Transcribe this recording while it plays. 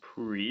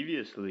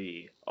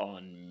Previously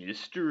on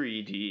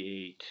Mystery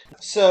D8.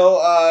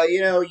 So,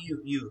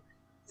 you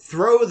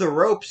throw the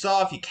ropes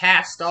off, you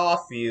cast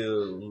off,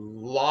 you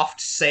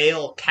loft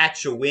sail,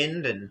 catch a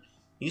wind, and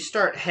you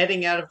start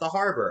heading out of the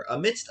harbor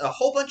amidst a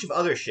whole bunch of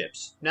other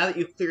ships. Now that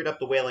you've cleared up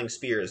the Whaling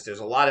Spears, there's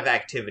a lot of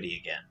activity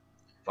again.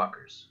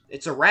 Fuckers.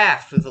 It's a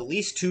raft with at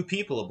least 2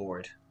 people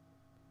aboard.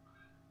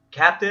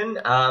 Captain,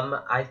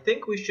 I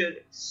think we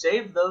should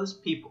save those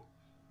people.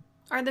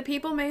 Are the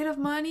people made of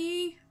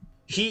money?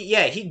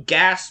 He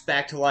gasps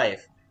back to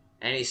life,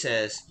 and he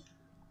says,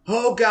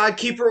 "Oh God,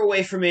 keep her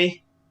away from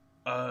me."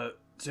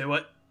 Say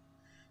what?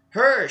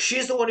 Her,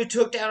 she's the one who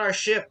took down our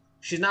ship.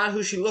 She's not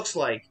who she looks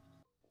like.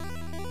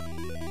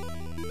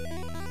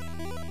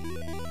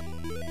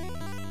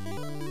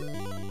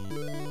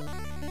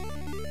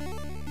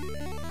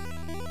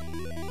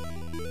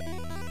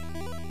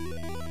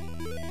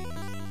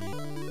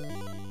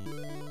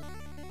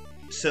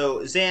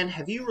 So, Zan,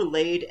 have you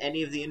relayed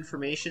any of the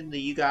information that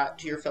you got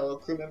to your fellow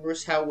crew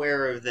members? How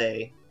aware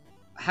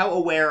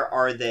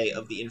are they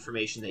of the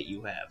information that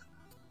you have?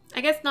 I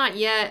guess not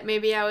yet.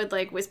 Maybe I would,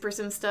 whisper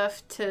some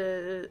stuff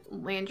to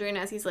Landrin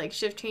as he's,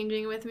 shift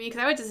changing with me, because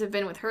I would just have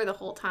been with her the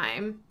whole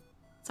time.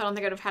 So I don't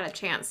think I'd have had a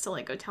chance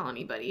to, go tell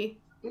anybody.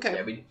 Okay.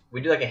 Yeah,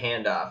 we do, a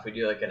handoff. We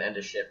do, an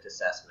end-of-shift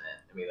assessment,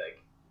 and we,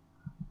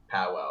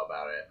 powwow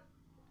about it.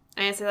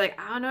 And I say,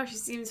 I don't know, she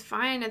seems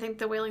fine. I think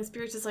the Whaling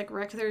Spirits just,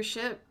 wrecked their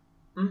ship.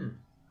 Mm.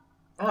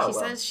 Oh, she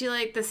says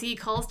she, the sea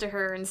calls to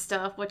her and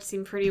stuff, which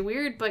seemed pretty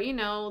weird, but,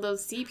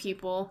 those sea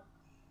people.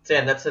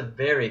 Sam, that's a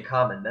very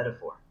common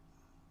metaphor.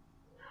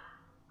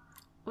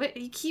 What,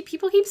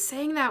 people keep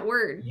saying that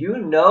word. You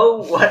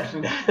know what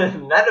you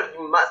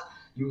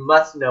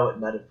must know what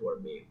metaphor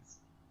means.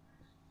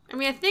 I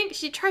mean, I think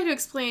she tried to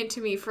explain it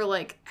to me for,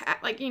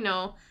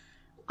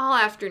 all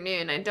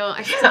afternoon. I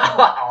don't...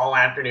 all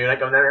afternoon. I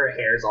come there, her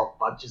hair's all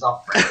fucked, she's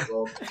all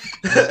frazzled.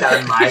 She's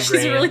got a migraine.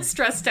 She's really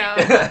stressed out.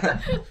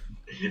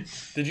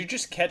 Did you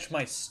just catch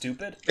my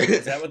stupid?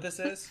 Is that what this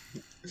is?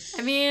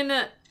 I mean,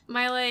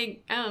 my,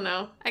 I don't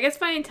know. I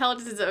guess my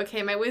intelligence is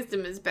okay. My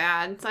wisdom is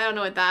bad, so I don't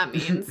know what that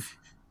means.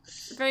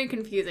 Very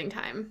confusing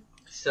time.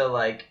 So,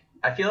 I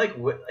feel like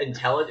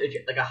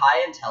a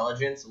high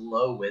intelligence,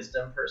 low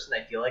wisdom person,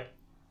 I feel like,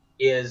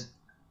 is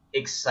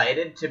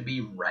excited to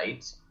be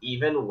right,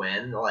 even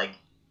when,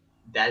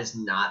 that is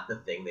not the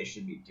thing they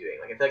should be doing.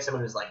 I feel like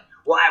someone who's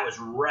well, I was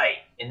right,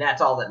 and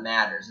that's all that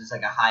matters. It's a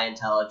high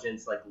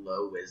intelligence,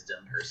 low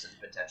wisdom person,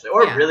 potentially.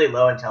 Or really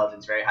low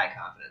intelligence, very high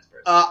confidence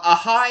person. A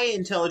high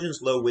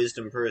intelligence, low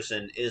wisdom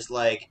person is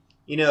the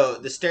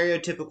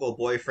stereotypical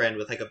boyfriend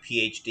with, a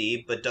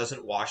PhD, but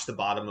doesn't wash the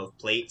bottom of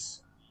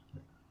plates.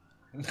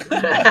 That's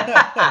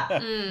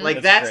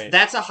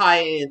a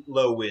high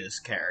low whiz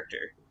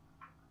character.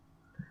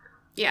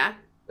 Yeah.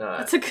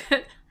 That's a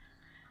good...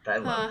 I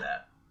love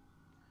that.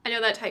 I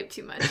know that type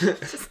too much.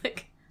 It's just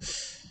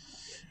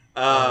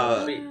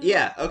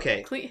yeah,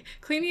 okay.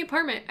 Clean the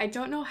apartment. I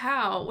don't know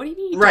how. What do you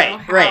mean you don't know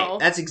how? Right.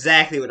 That's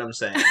exactly what I'm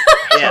saying.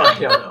 Yeah. I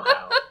don't know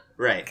how.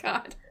 Right.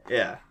 God.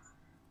 Yeah.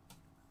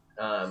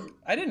 I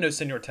didn't know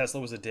Senor Tesla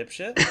was a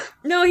dipshit.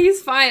 No,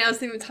 he's fine. I was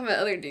talking about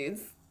other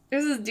dudes.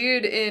 There's this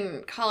dude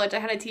in college. I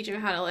had to teach him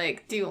how to,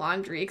 do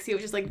laundry, because he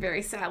was just,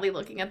 very sadly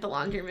looking at the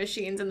laundry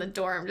machines in the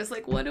dorm, just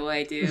what do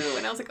I do?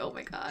 And I was like, oh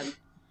my God.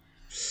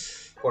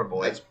 Poor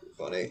boy. That's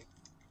funny.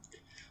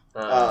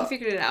 He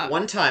figured it out.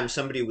 One time,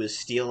 somebody was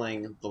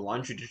stealing the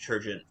laundry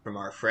detergent from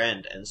our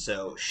friend, and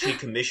so she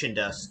commissioned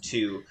us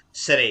to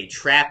set a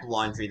trap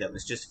laundry that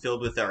was just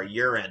filled with our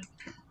urine.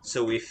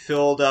 So we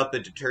filled up a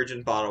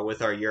detergent bottle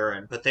with our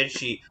urine, but then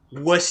she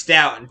wussed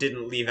out and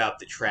didn't leave out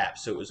the trap,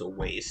 so it was a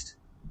waste.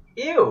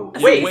 Ew.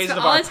 Wait. Waste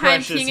all the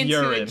time peeing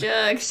into a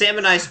jug. Sam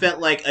and I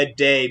spent a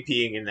day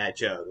peeing in that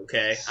jug,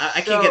 okay?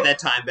 I can't get that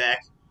time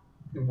back.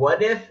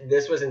 What if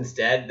this was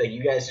instead,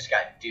 you guys just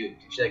got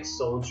duped? She,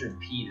 sold your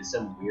pee to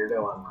some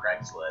weirdo on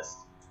Craigslist.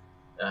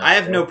 I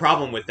have no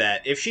problem with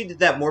that. If she did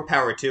that, more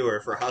power to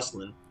her for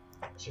hustling.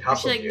 She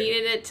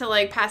needed it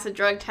to, pass a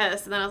drug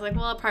test, and then I was like,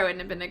 well, it probably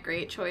wouldn't have been a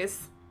great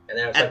choice. And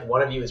then it was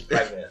one of you is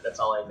pregnant. That's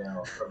all I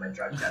know from my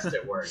drug test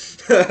at work.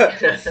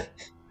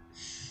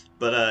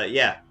 But,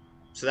 yeah.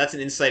 So that's an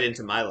insight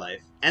into my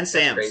life. And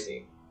Sam's. That's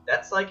crazy.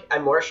 That's,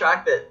 I'm more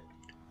shocked that...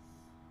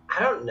 I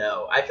don't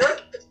know. I feel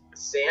like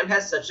Sam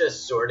has such a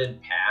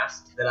sordid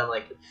past that I'm,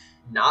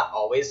 not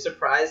always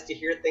surprised to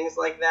hear things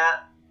like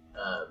that.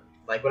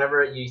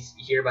 Whenever you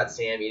hear about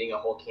Sam eating a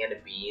whole can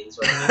of beans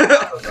or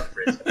off of a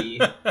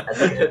Frisbee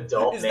as an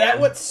adult is man. That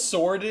what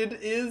sordid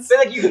is?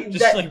 But, being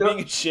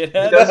a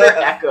shithead?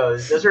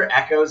 Those are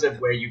echoes of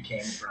where you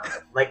came from.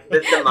 The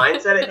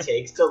mindset it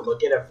takes to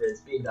lolook at a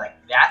Frisbee and be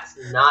that's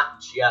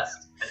not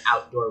just an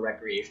outdoor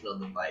recreational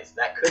device.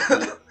 That could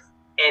be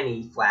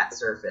any flat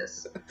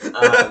surface.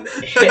 I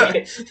feel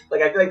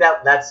like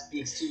that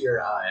speaks to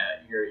your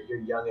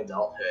young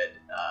adulthood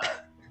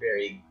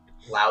very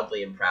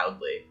loudly and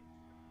proudly.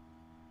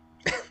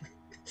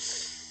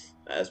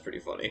 That's pretty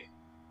funny.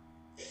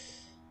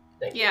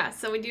 Thank you. Yeah,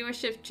 so we do a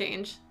shift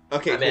change.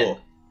 Okay, I'm cool.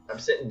 I'm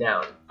sitting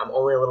down. I'm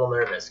only a little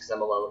nervous because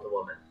I'm alone with a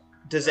woman.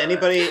 Does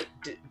anybody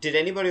did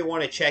anybody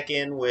want to check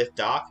in with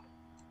Doc?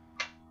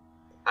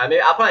 I mean,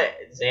 I'll probably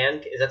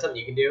Zan. Is that something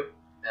you can do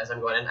as I'm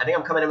going in? I think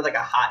I'm coming in with like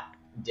a hot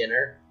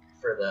dinner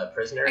for the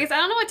prisoner. I guess I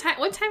don't know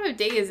what time of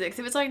day is it? Because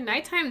if it's like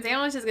nighttime, Zan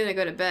was just gonna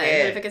go to bed.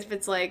 Yeah. But if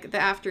it's like the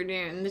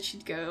afternoon, then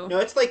she'd go. No,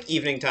 it's like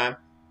evening time.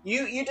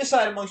 You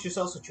decide amongst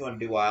yourselves what you want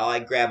to do while I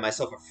grab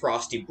myself a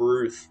frosty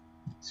brew.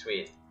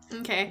 Sweet.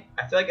 Okay.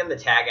 I feel like in the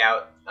tag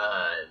out,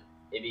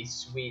 it'd be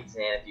sweet,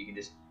 Zan, if you could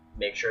just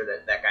make sure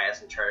that that guy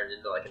hasn't turned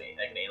into like an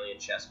alien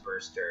chest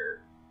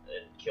burster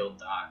and killed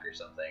Doc or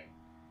something.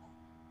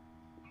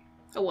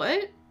 A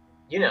what?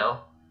 You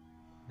know,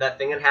 that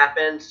thing that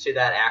happened to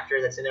that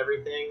actor that's in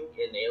everything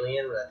in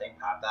Alien, where that thing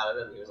popped out of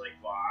him and he was like,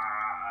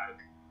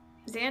 fuck.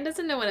 Zan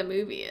doesn't know what a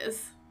movie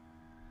is.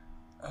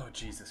 Oh,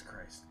 Jesus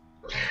Christ.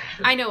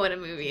 I know what a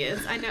movie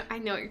is. I know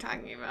what you're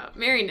talking about.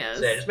 Mary knows.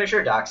 So yeah, just make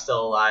sure Doc's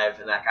still alive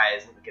and that guy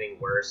isn't getting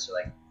worse or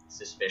like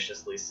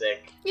suspiciously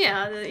sick.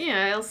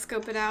 Yeah, I'll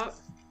scope it out.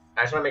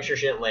 I just want to make sure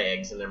she didn't lay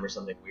eggs in them or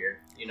something weird.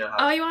 You know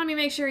Oh, how you want me to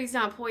make sure he's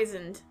not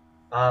poisoned?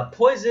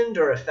 poisoned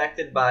or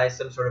affected by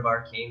some sort of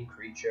arcane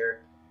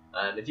creature.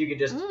 If you could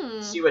just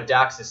see what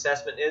Doc's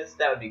assessment is,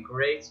 that would be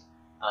great.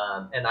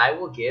 And I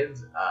will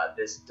give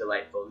this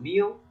delightful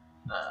meal.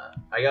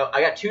 I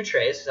got 2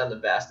 trays because I'm the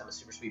best. I'm a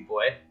super sweet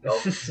boy.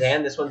 Oh,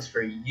 Zan, this one's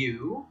for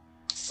you.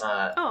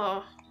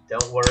 Oh.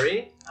 Don't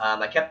worry.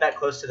 I kept that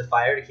close to the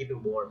fire to keep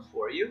it warm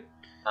for you.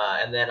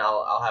 And then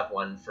I'll have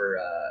one for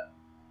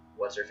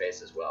what's her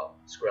face as well,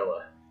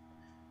 Skrilla.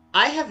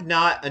 I have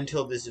not,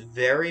 until this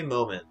very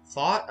moment,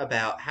 thought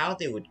about how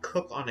they would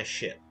cook on a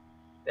ship.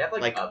 They have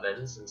like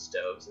ovens and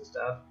stoves and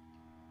stuff.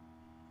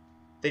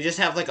 They just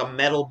have like a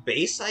metal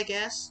base, I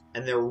guess,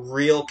 and they're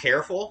real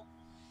careful.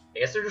 I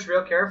guess they're just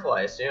real careful,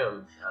 I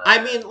assume.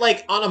 I mean,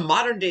 like, on a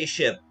modern-day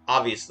ship,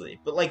 obviously,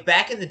 but, like,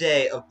 back in the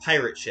day of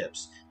pirate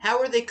ships, how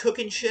are they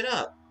cooking shit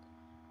up?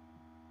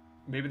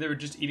 Maybe they were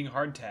just eating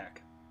hardtack.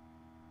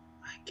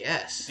 I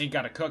guess. Ain't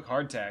gotta cook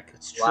hardtack.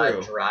 It's a lot true.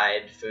 of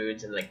dried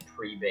foods and like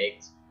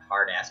pre-baked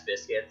hard-ass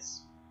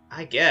biscuits.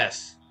 I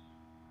guess.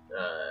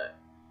 I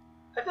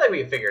feel like we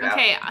can figure it out.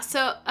 Okay,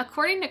 so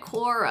according to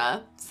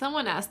Quora,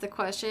 someone asked the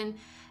question,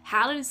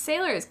 how did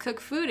sailors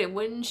cook food in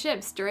wooden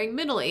ships during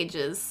Middle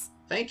Ages?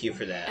 Thank you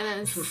for that. And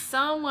then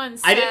someone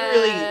said... I didn't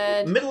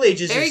really... Middle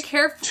Ages very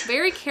is...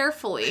 very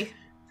carefully.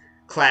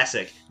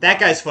 Classic. That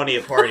guy's funny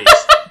at parties.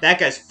 That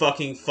guy's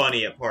fucking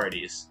funny at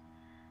parties.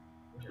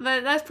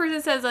 That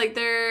person says, like,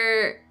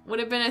 there would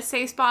have been a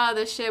safe spot of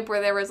the ship where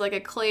there was, like, a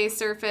clay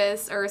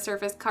surface or a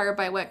surface covered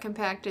by wet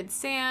compacted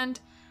sand,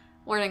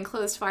 or an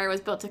enclosed fire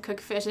was built to cook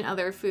fish and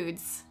other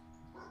foods.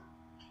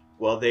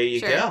 Well, there you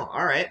Sure. go.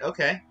 All right,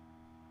 okay.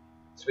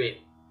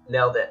 Sweet.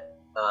 Nailed it.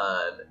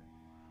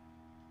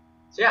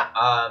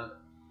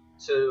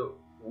 So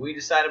we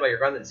decided while you're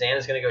gone that Zan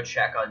is going to go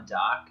check on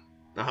Doc.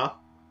 Uh-huh.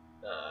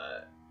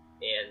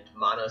 And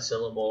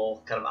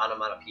monosyllable, kind of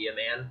onomatopoeia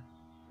man,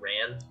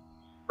 ran.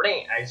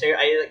 I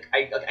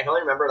can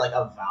only remember like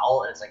a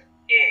vowel, and it's like,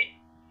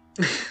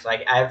 eh. So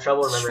I have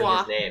trouble remembering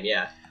his name,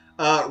 yeah.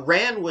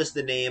 Ran was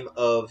the name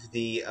of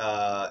the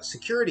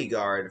security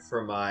guard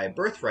for my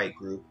birthright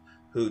group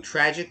who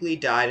tragically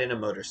died in a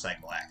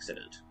motorcycle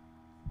accident.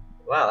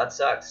 Wow, that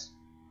sucks.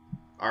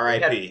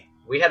 R.I.P.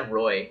 We had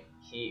Roy.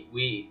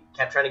 We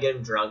kept trying to get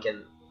him drunk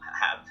and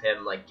have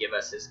him like give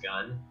us his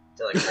gun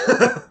to like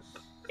hold.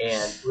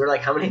 And we were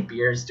like, how many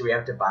beers do we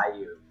have to buy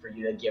you for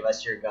you to give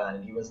us your gun?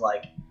 And he was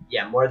like,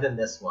 yeah, more than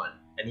this one.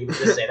 And he would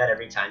just say that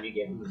every time you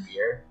gave him a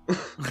beer.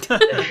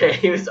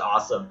 He was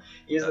awesome.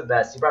 He was the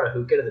best. He brought a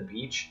hookah to the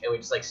beach, and we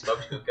just like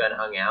smoked hookah and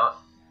hung out.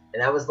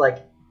 And that was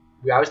like,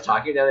 I was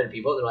talking to other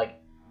people, and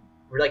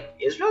we're like,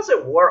 Israel's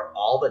at war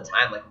all the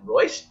time. Like,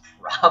 Royce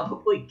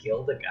probably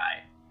killed a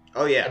guy.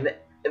 Oh, yeah.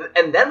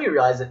 And then we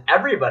realized that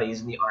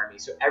everybody's in the army.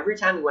 So every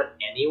time we went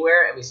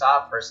anywhere and we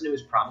saw a person who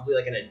was probably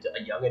like a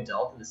young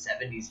adult in the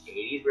 70s, 80s,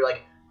 we were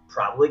like,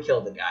 probably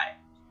killed the guy.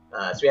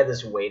 So we had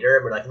this waiter,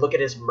 and we're like, look at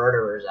his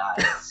murderer's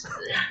eyes.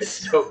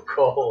 It's so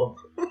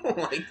cold. Oh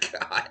my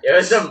god. It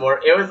was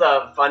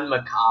a fun,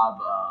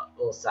 macabre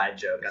little side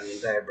joke on the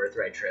entire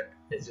birthright trip.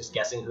 It's just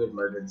guessing who had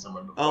murdered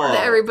someone before. Oh.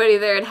 That everybody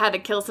there had to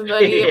kill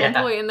somebody Yeah. at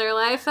one point in their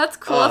life. That's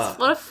cool.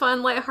 What a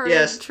fun, lighthearted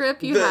Yes,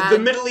 trip you the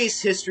had. Middle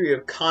East history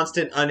of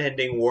constant,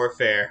 unending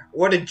warfare.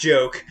 What a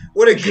joke.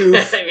 What a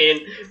goof. I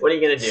mean, what are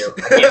you going to do?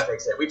 I can't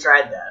fix it. We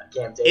tried that.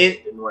 Can't take it.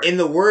 It didn't work. In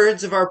the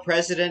words of our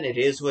president, it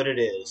is what it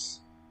is.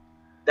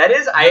 That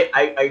is,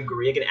 I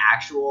agree, like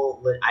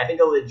I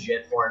think a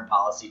legit foreign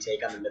policy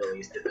take on the Middle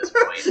East at this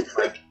point.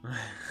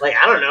 like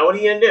I don't know, what are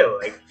you gonna do?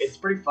 Like, it's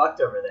pretty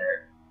fucked over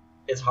there.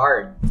 It's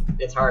hard,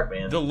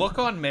 man. The look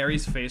on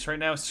Mary's face right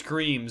now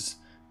screams,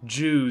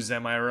 Jews,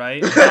 am I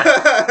right?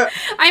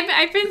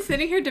 I've been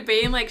sitting here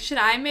debating, like, should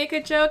I make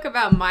a joke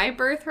about my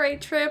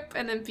birthright trip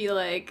and then be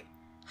like,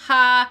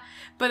 ha?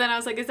 But then I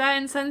was like, is that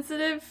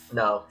insensitive?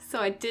 No. So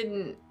I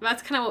didn't.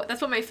 That's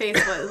what my face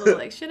was. I was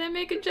like, should I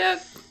make a joke?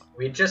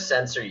 We just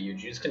censor you.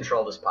 Jews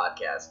control this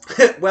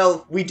podcast.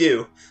 Well, we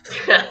do.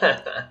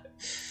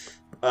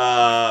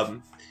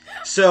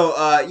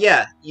 So,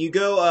 yeah, you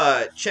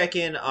go check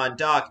in on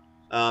Doc.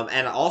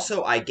 And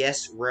also, I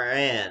guess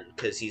Ran,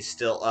 because he's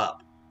still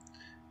up.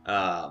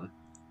 So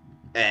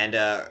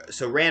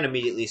Ran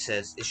immediately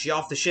says, "Is she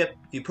off the ship?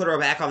 You put her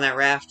back on that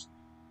raft?"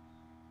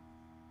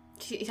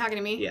 You talking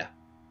to me? Yeah.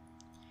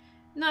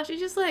 No, she's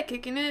just like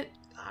kicking it.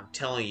 I'm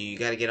telling you, you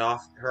gotta get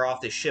her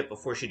off the ship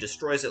before she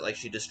destroys it like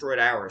she destroyed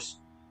ours.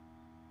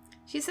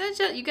 She said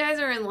that you guys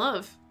are in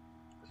love.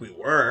 We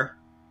were.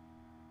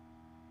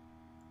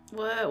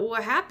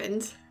 What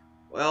happened?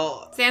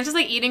 Well... Sam's just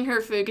like eating her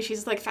food because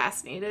she's like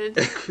fascinated.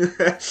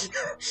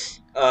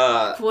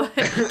 What?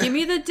 Give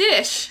me the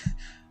dish.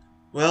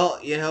 Well,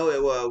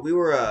 we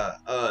were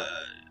a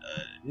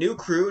new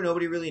crew.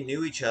 Nobody really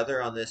knew each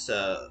other on this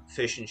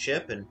fishing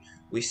ship, and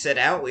we set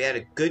out. We had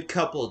a good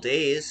couple of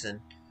days, and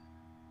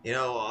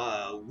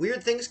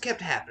weird things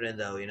kept happening.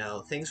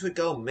 Though, things would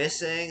go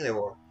missing. There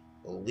were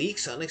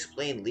leaks,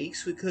 unexplained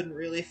leaks we couldn't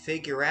really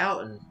figure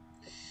out, and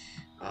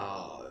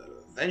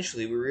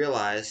eventually we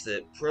realized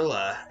that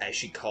Prilla, as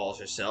she calls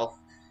herself,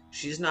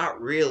 she's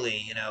not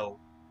really,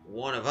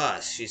 one of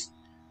us. She's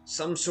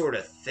some sort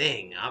of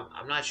thing.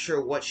 I'm not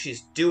sure what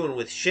she's doing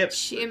with ships.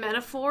 Is she a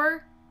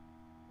metaphor?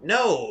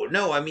 No,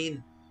 I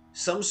mean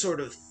some sort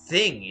of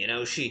thing.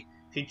 She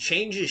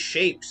changes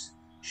shapes.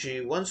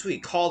 Once we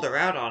called her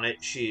out on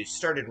it, she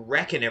started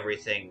wrecking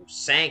everything.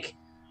 Sank.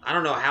 I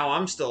don't know how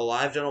I'm still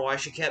alive. Don't know why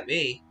she kept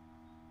me.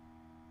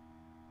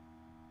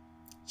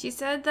 She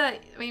said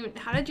that. I mean,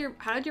 how did your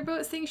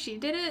boat sink? She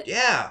did it.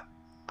 Yeah,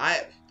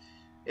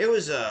 It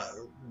was a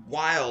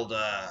wild,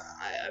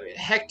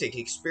 hectic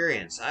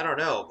experience. I don't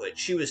know, but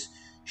she was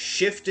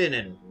shifting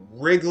and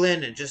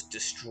wriggling and just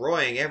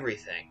destroying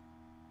everything.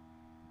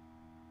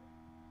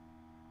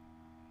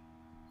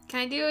 Can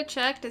I do a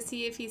check to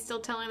see if he's still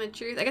telling the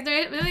truth? I guess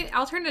maybe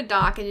I'll turn to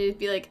Doc and just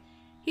be like,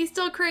 he's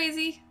still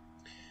crazy.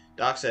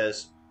 Doc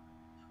says,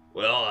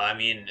 "Well, I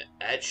mean,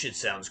 that shit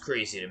sounds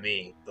crazy to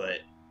me, but,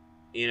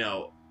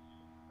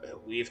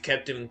 we've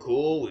kept him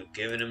cool, we've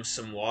given him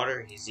some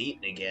water, he's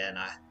eating again.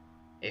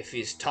 If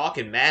he's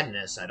talking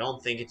madness, I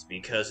don't think it's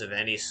because of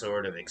any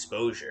sort of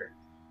exposure."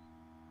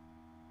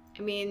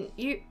 I mean,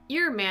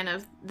 you're a man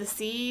of the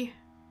sea,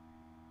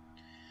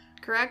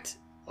 correct?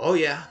 Oh,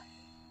 yeah.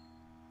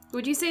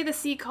 Would you say the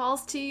sea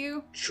calls to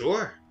you?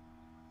 Sure.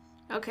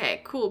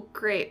 Okay, cool,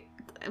 great.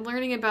 I'm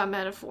learning about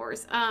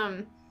metaphors.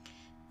 Have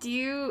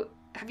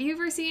you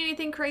ever seen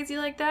anything crazy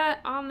like that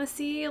on the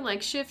sea?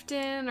 Like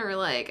shifting or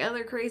like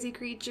other crazy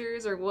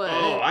creatures or what?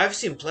 Oh, I've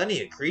seen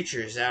plenty of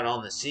creatures out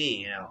on the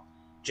sea,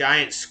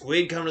 Giant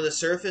squid come to the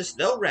surface,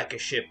 they'll wreck a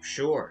ship,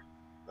 sure.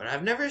 But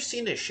I've never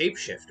seen a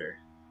shapeshifter.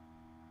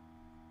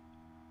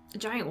 A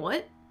giant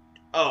what?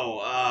 Oh,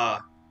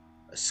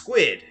 a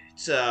squid.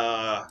 It's,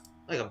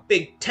 like a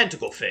big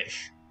tentacle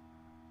fish.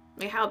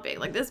 Like how big?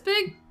 Like this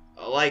big?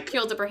 Like, She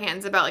holds up her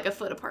hands about like a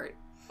foot apart.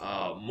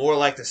 more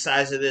like the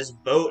size of this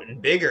boat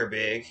and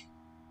big.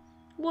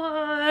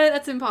 What?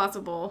 That's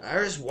impossible.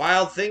 There's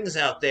wild things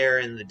out there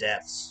in the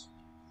depths.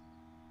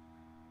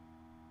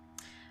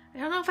 I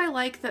don't know if I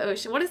like the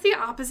ocean. What is the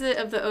opposite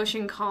of the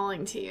ocean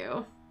calling to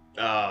you?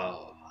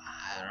 Oh,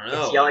 I don't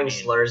know. It's yelling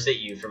slurs at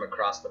you from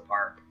across the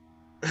park.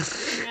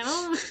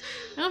 I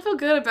don't feel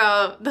good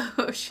about the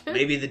ocean.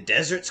 Maybe the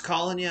desert's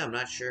calling you? I'm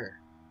not sure.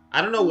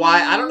 I don't know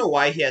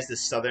why he has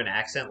this southern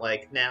accent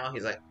like now.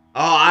 He's like,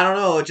 "Oh, I don't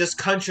know, just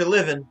country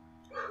living."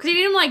 Because you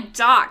need him like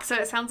Doc, so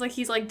it sounds like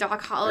he's like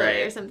Doc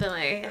Holliday Right. or something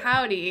like,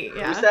 howdy.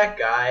 Yeah. Who's that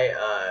guy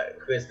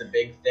who has the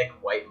big, thick,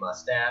 white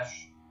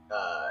mustache?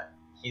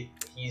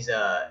 He's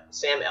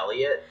Sam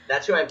Elliott.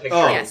 That's who I'm picturing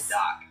Oh. as Yes.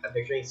 Doc. I'm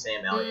picturing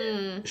Sam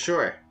Elliott. Mm,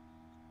 Sure.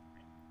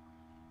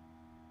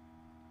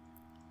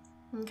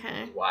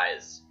 okay.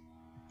 Wise.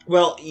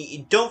 Well,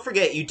 don't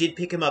forget you did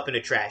pick him up in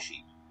a trash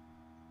heap.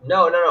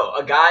 No.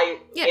 A guy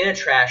Yeah. in a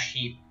trash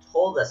heap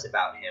told us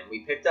about him.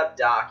 We picked up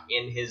Doc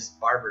in his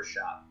barber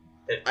shop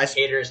that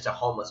caters to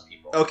homeless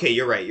people. Okay,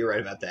 you're right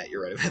about that. It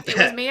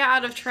was made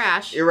out of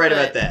trash. You're right but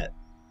about that.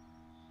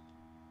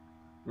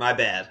 My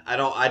bad.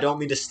 I don't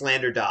mean to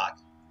slander Doc.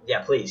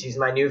 Yeah, please. He's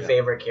my new Yeah.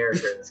 favorite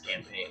character in this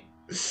campaign.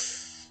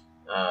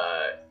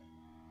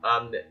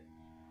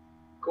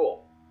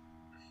 Cool.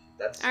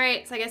 That's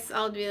Alright, so I guess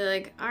I'll be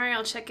like, alright,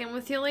 I'll check in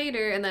with you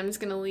later, and then I'm just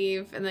gonna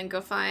leave and then go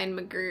find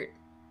McGirt.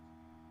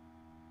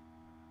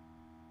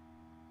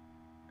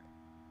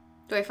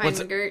 Do I find What's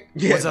up? McGirt?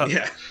 What's up?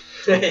 Yeah.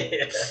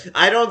 Yeah.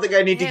 I don't think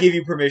I need to Yeah. give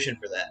you permission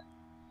for that.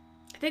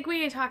 I think we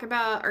need to talk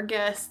about our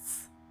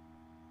guests.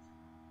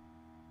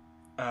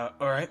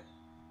 Alright.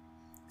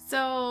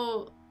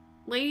 So,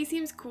 lady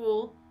seems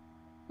cool.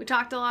 We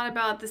talked a lot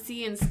about the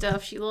sea and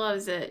stuff. She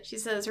loves it. She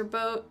says her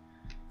boat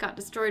got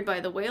destroyed by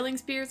the whaling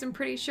spears, I'm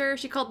pretty sure.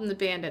 She called them the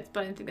bandits,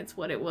 but I don't think that's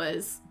what it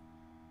was.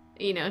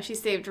 She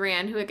saved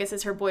Ran, who I guess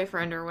is her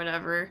boyfriend or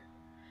whatever.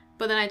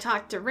 But then I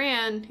talked to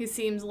Ran, who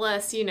seems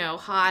less,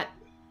 hot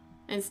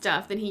and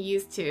stuff than he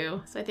used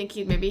to. So I think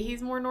maybe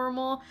he's more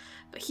normal.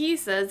 But he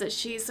says that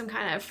she's some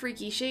kind of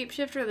freaky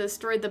shapeshifter that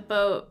destroyed the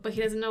boat, but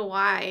he doesn't know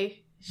why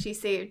she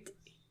saved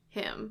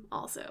him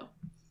also.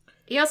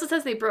 He also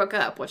says they broke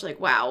up, which, like,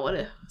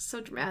 wow,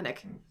 so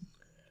dramatic.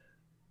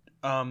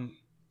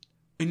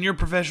 In your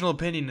professional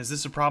opinion, is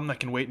this a problem that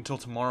can wait until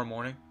tomorrow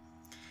morning?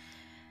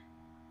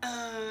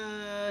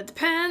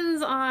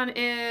 Depends on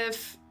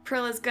if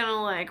Prilla's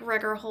gonna, like,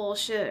 wreck her whole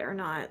shit or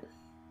not.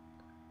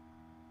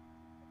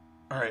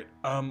 Alright,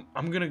 I'm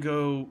gonna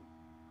go,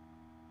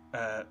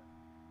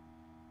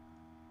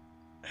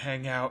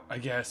 hang out, I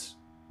guess,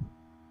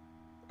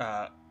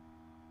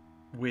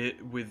 with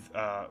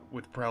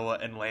Prella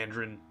and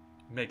Landrin,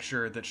 make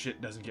sure that shit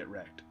doesn't get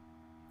wrecked.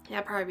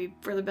 Yeah, probably be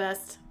for the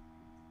best.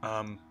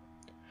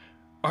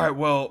 Alright,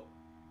 well,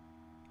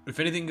 if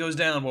anything goes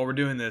down while we're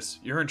doing this,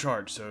 you're in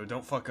charge, so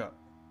don't fuck up.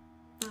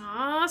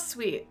 Aw,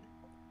 sweet.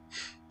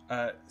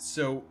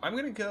 So I'm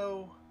gonna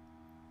go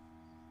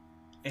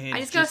and I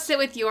just gotta sit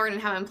with Yorn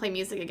and have him play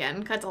music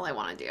again. That's all I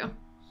want to do.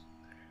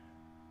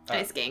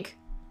 Nice gank.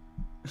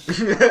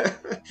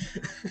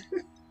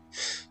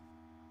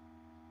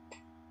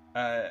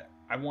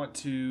 I want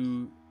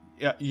to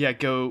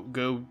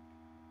go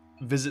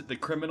visit the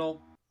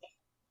criminal,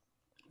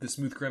 the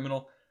smooth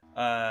criminal,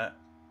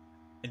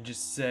 and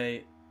just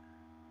say,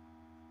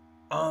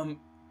 I'm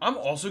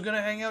also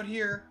gonna hang out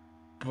here,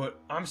 but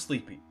I'm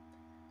sleepy.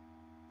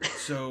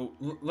 So,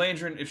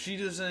 Landrin, if she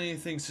does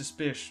anything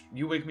suspicious,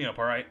 you wake me up,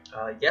 alright?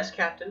 Yes,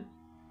 Captain.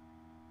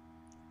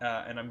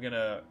 And I'm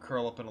gonna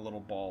curl up in a little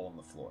ball on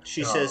the floor.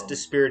 She says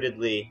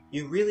dispiritedly,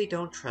 "You really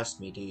don't trust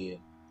me, do you?"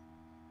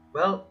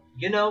 Well,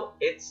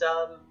 it's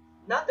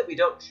not that we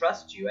don't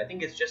trust you. I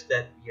think it's just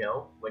that,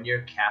 when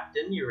you're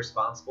captain, you're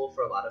responsible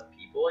for a lot of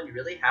people, and you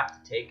really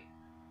have to take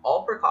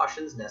all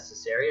precautions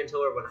necessary until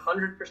we're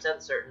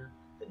 100% certain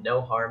that no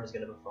harm is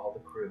going to befall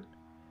the crew.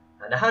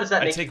 Now, how does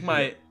that make you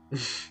feel?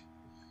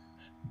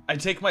 I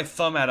take my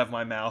thumb out of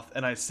my mouth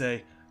and I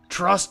say,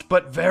 "Trust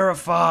but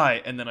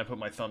verify," and then I put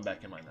my thumb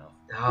back in my mouth.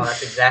 Oh,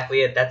 that's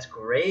exactly it. That's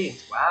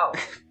great. Wow.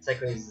 It's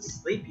like when he's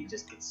asleep, he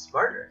just gets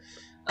smarter.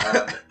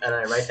 And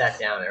I write that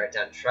down. I write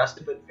down trust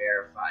but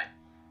verify.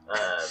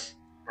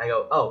 I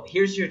go, "Oh,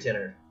 here's your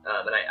dinner."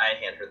 And I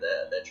hand her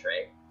the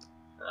tray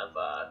of,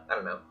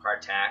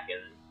 hardtack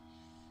and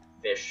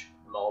fish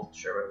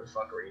mulch or whatever the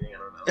fuck we're eating. I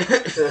don't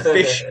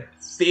know.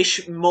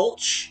 Fish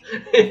mulch?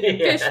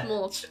 Yeah. Fish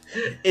mulch.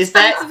 Is It's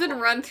that... been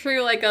run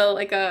through like a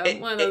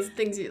one of those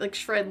things you like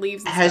shred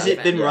leaves. And Has stuff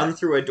it been in. run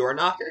through a door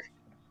knocker?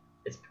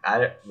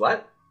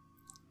 What?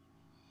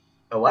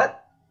 A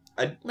what?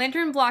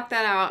 Lantern blocked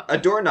that out. A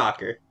door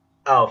knocker.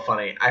 Oh,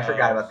 funny. I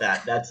forgot about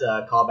that. That's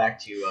a callback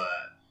to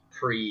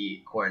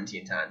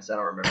pre-quarantine times. I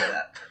don't remember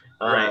that.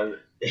 Right. Um,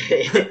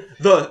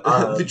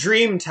 The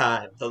dream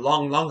time. The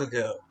long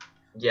ago.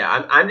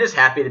 Yeah, I'm just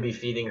happy to be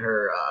feeding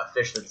her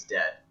fish that's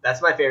dead. That's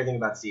my favorite thing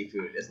about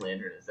seafood, is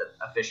Landrin, is that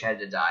a fish had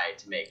to die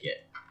to make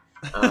it.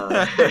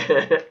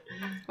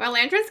 Well,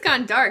 Lantern's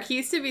gone dark. He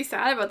used to be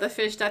sad about the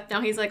fish death.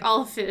 Now he's like,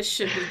 all fish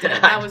should be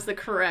dead. That was the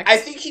correct. I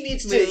think he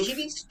needs to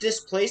move.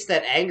 displace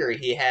that anger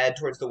he had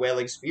towards the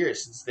whaling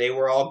spirits since they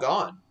were all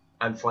gone.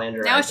 I'm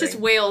flanderizing. Now it's just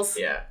whales.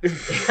 Yeah. Whales!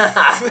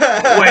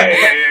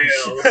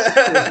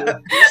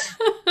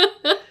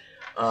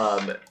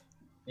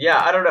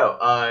 Yeah, I don't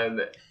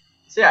know.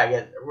 So yeah, I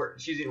guess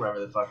she's eating whatever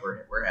the fuck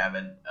we're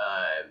having.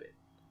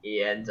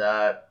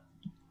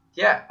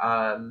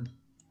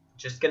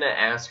 Just gonna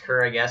ask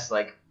her, I guess,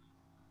 like,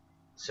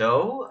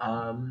 so,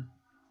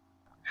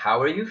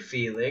 how are you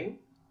feeling?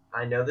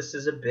 I know this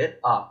is a bit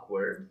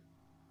awkward.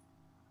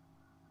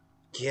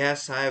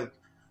 Yes, I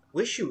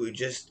wish you would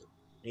just,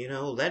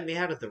 let me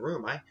out of the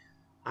room.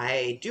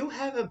 I do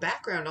have a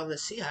background on the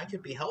sea. I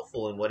could be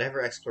helpful in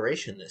whatever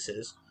exploration this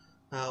is.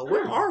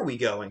 Where are we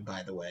going,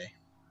 by the way?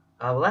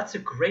 Well, that's a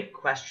great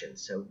question.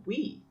 So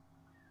we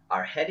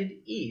are headed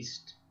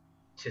east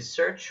to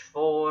search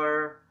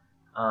for...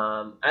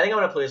 I think I'm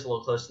going to play this a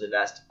little close to the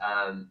vest.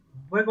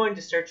 We're going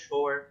to search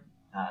for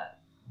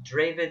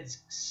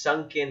Dravid's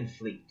sunken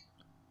fleet.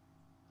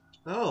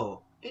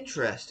 Oh,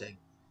 interesting.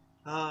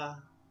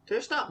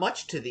 There's not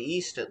much to the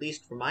east, at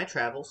least for my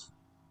travels.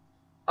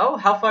 Oh,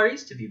 how far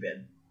east have you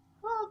been?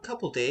 Oh, a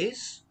couple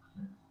days.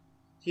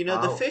 The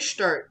Oh. fish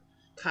start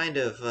kind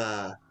of,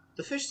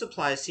 the fish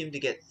supplies seem to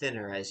get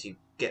thinner as you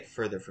get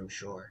further from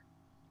shore.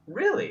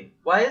 Really?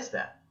 Why is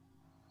that?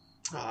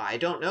 I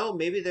don't know.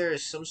 Maybe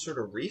there's some sort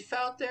of reef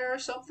out there or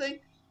something.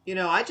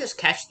 I just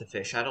catch the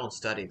fish. I don't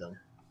study them.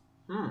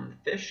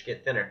 Fish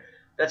get thinner.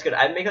 That's good.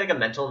 I'd make like a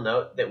mental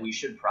note that we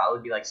should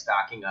probably be like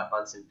stocking up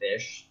on some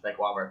fish, like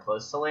while we're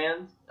close to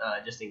land,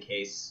 just in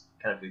case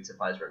kind of food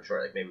supplies run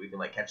short. Like maybe we can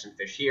like catch some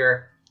fish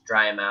here,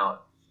 dry them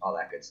out, all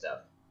that good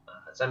stuff.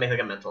 So I make like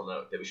a mental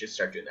note that we should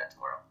start doing that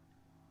tomorrow.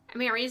 I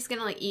mean, are you just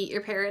gonna like eat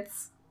your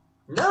parrots?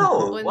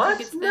 No, When what? it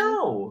gets thin?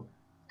 No.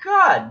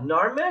 God,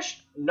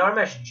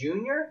 Narmesh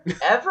Jr.,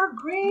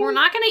 Evergreen? We're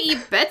not gonna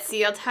eat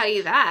Betsy, I'll tell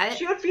you that.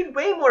 She would feed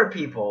way more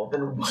people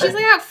than what? She's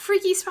like a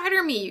freaky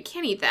spider meat. You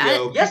can't eat that.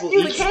 Yo, Yes, people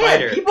you eat can.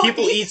 spider. People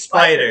eat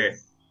spider.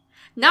 spiders.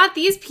 Not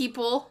these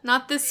people.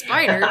 Not this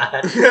spider.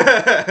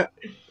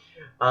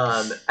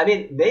 I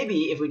mean,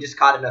 maybe if we just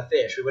caught enough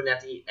fish, we wouldn't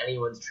have to eat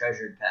anyone's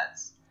treasured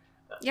pets.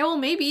 Yeah, well,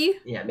 maybe.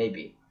 Yeah,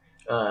 maybe.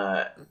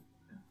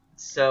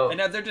 So And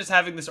now they're just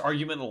having this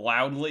argument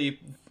loudly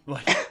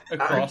like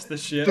across the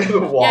ship. Through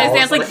the walls. Yeah, his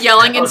hand's like I'm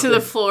yelling into the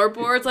pounding.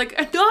 floorboards, like,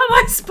 not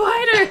my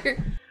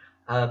spider!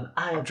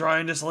 I'm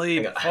trying to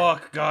sleep. I go-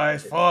 Fuck,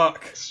 guys,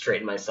 fuck.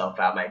 Straighten myself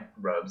out, my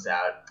robe's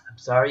out. I'm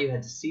sorry you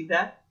had to see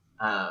that.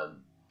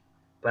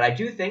 But I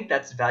do think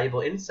that's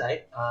valuable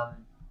insight.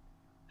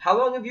 How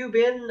long have you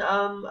been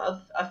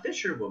a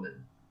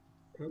fisherwoman?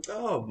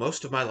 Oh,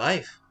 most of my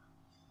life.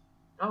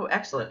 Oh,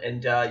 excellent.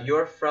 And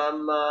you're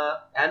from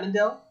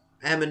Amandel?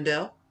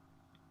 Amandel,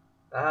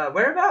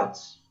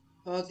 Whereabouts?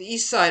 the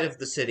east side of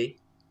the city.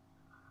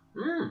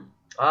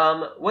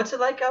 What's it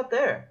like out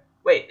there?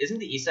 Wait, isn't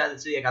the east side of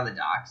the city like on the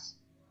docks?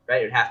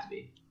 Right, it would have to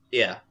be.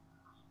 Yeah.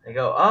 I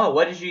go, oh,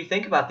 what did you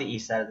think about the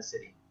east side of the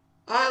city?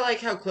 I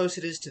like how close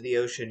it is to the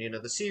ocean. You know,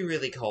 the sea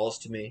really calls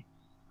to me.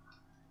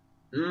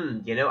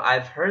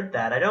 I've heard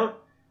that. I don't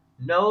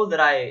know that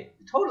I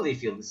totally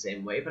feel the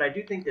same way, but I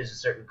do think there's a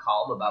certain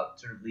calm about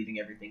sort of leaving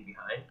everything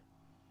behind.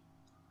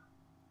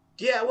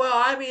 Yeah, well,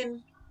 I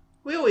mean,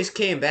 we always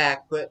came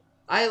back, but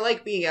I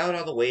like being out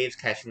on the waves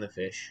catching the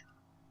fish.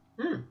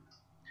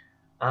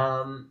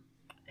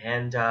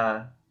 And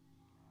how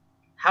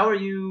are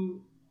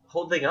you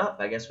holding up,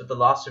 I guess, with the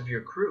loss of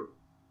your crew?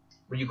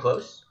 Were you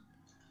close?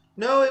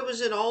 No, it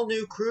was an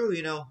all-new crew,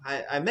 you know.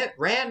 I met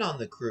Rand on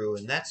the crew,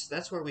 and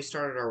that's where we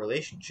started our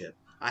relationship.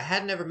 I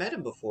had never met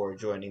him before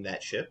joining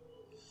that ship.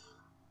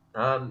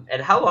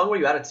 And how long were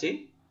you out at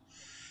sea?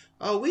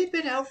 Oh, we'd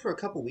been out for a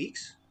couple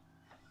weeks.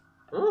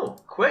 Oh,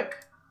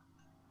 quick.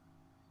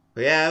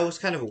 But yeah, it was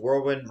kind of a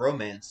whirlwind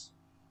romance.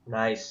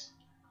 Nice.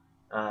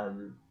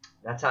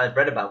 That's how I've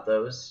read about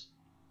those.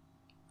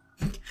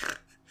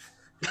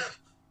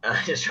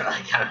 I just try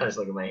to kind of just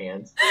look at my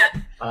hands.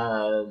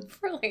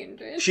 For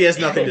Landry. She has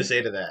nothing to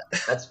say to that.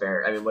 That's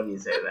fair. I mean, what do you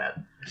say to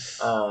that?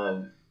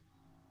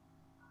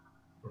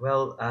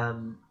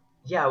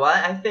 Yeah. Well,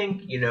 I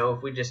think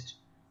if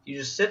you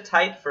just sit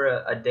tight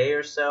for a day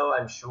or so,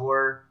 I'm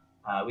sure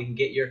we can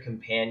get your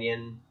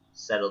companion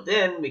settled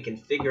in. We can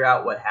figure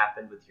out what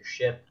happened with your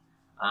ship,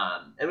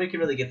 and we can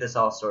really get this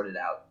all sorted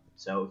out.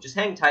 So just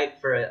hang tight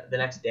for the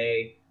next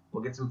day.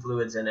 We'll get some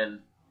fluids in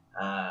him,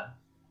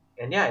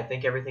 and yeah, I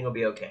think everything will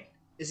be okay.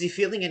 Is he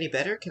feeling any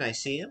better? Can I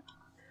see him?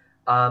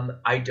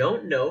 I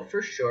don't know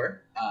for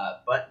sure,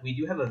 but we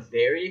do have a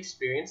very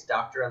experienced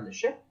doctor on the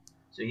ship,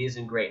 so he is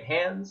in great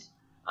hands.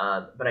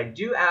 But I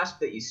do ask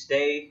that you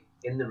stay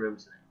in the room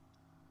tonight.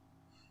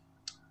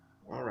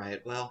 All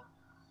right, well,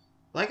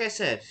 like I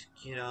said,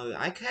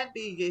 I can't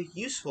be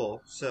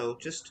useful, so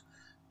just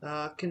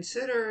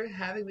consider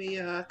having me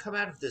come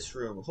out of this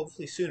room,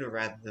 hopefully sooner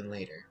rather than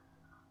later.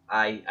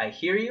 I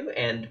hear you,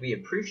 and we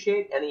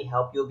appreciate any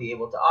help you'll be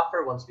able to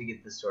offer once we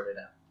get this sorted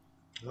out.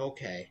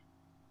 Okay.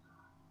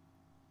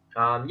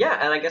 Yeah,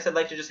 and I guess I'd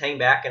like to just hang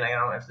back, and I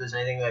don't know if there's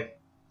anything like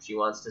she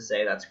wants to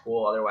say, that's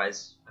cool.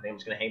 Otherwise, I think I'm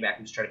just going to hang back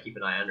and just try to keep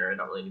an eye on her. I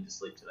don't really need to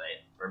sleep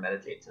tonight or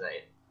meditate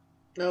tonight.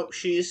 Nope,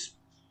 she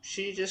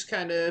just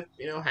kind of,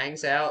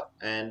 hangs out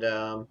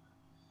and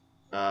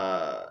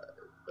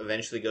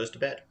eventually goes to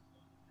bed.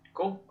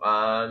 Cool.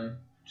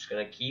 Just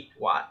going to keep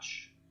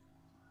watch.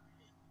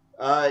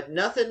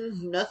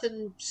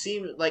 Nothing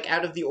seems like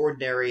out of the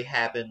ordinary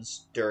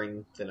happens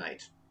during the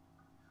night.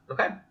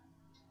 Okay.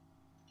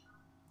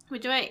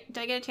 Do I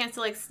get a chance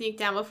to sneak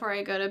down before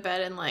I go to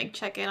bed and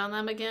check in on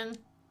them again?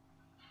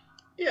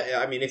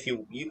 Yeah, I mean, if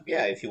you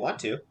want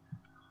to.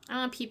 I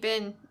want to peep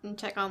in and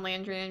check on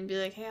Landry and be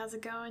like, "Hey, how's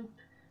it going?"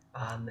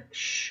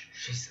 Shh,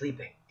 she's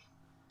sleeping.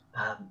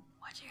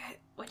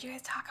 What'd you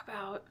guys talk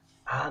about?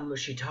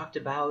 She talked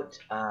about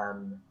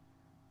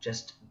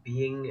just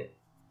being,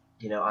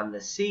 on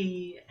the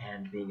sea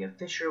and being a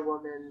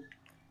fisherwoman,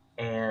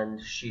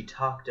 and she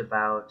talked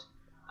about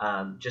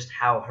just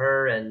how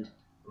her and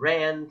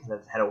Rand kind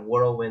of had a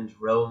whirlwind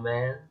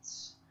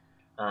romance,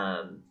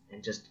 and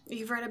just...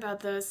 You've read about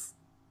those.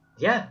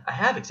 Yeah, I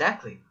have,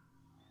 exactly.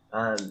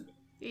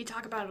 You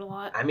talk about it a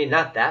lot. I mean,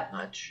 not that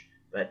much,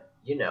 but,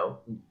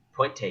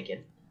 point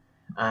taken.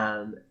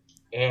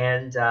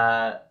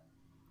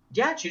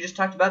 Yeah, she just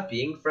talked about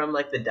being from,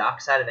 the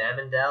dock side of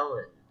Amandel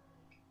and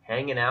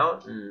hanging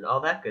out and all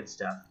that good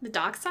stuff. The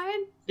dock side?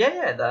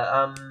 Yeah,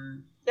 the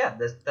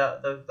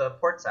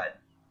port side.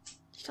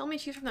 She told me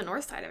she's from the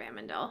north side of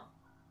Amandel.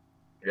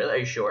 Really? Are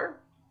you sure?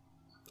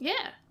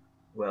 Yeah.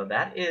 Well,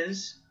 that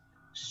is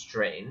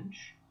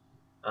strange.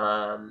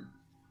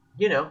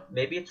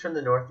 Maybe it's from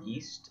the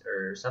northeast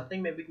or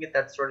something. Maybe we can get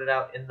that sorted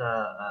out in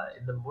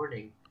the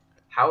morning.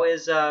 How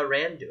is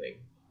Rand doing?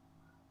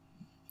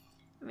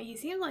 I mean, he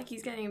seemed like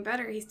he's getting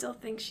better. He still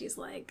thinks she's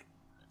a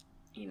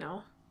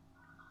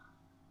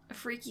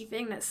freaky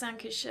thing that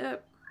sunk his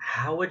ship.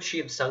 How would she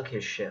have sunk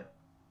his ship?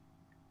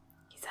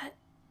 He said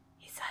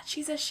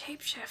she's a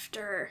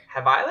shapeshifter.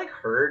 Have I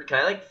heard?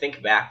 Can I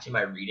think back to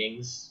my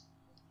readings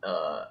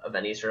of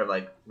any sort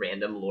of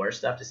random lore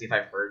stuff to see if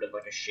I've heard of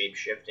a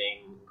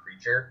shape-shifting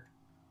creature?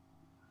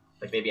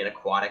 Maybe an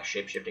aquatic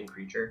shape-shifting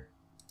creature?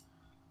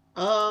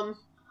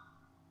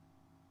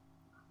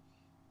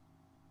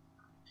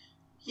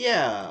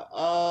 Yeah,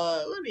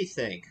 let me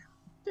think.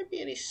 Would there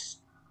be any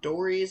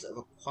stories of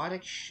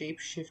aquatic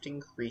shape-shifting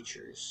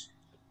creatures?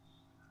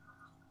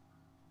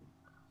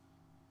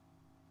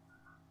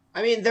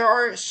 I mean, there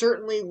are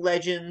certainly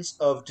legends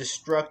of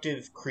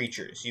destructive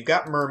creatures. You've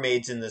got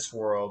mermaids in this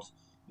world.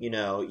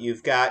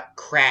 You've got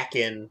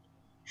kraken,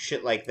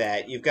 shit like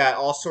that. You've got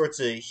all sorts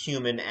of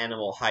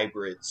human-animal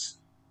hybrids.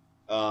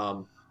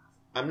 I'm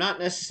not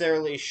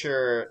necessarily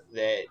sure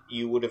that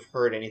you would have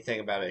heard anything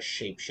about a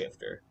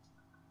shapeshifter.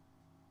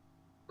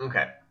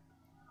 Okay.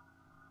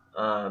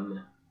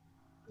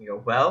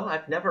 Well,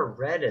 I've never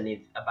read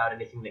about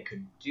anything that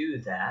could do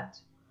that.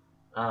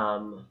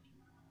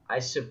 I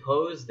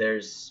suppose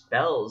there's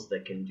spells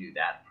that can do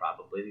that,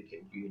 probably.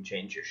 You can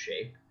change your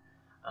shape.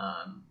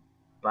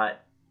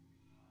 But,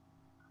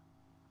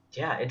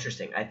 yeah,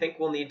 interesting. I think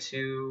we'll need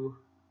to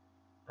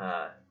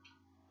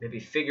maybe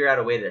figure out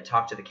a way to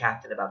talk to the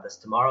captain about this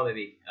tomorrow.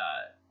 Maybe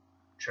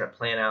try to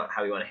plan out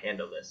how we want to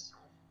handle this.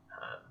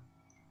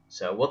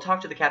 So we'll talk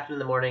to the captain in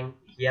the morning.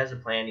 He has a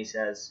plan, he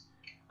says.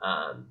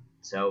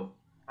 So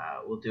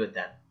we'll do it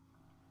then.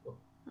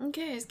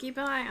 Okay, just keep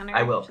an eye on her.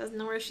 I will. She doesn't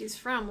know where she's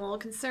from. A little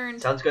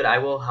concerned. Sounds good. I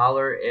will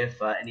holler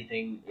if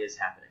anything is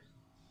happening.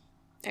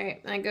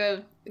 Alright, I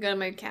go to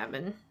my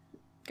cabin.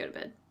 Go to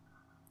bed.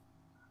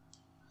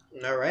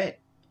 All right.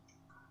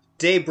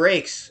 Day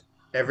breaks.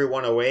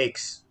 Everyone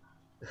awakes.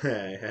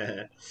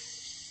 You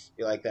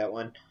like that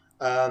one?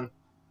 Yep.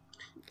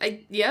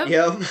 Yep.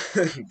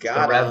 The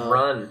Got Rev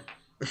run.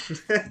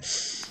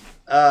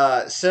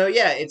 So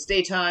yeah, it's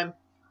daytime.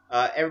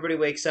 Everybody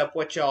wakes up.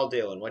 What y'all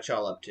doing? What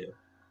y'all up to?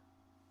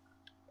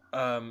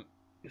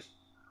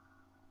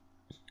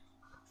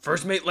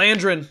 First Mate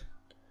Landrin.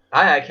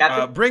 Aye,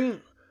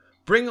 Captain.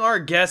 Bring our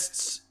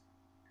guests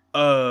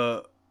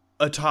a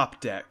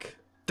top deck.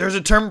 There's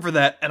a term for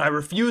that, and I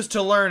refuse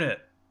to learn it.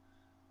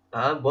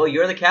 Well,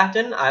 you're the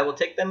captain. I will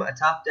take them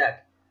atop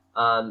deck.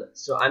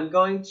 So I'm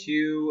going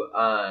to,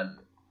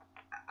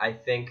 I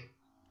think,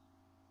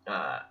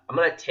 I'm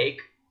going to take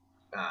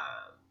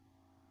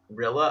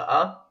Rilla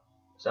up.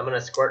 So I'm going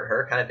to escort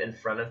her kind of in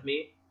front of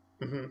me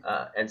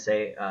and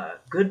say,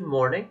 good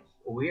morning.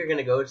 We are going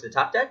to go to the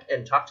top deck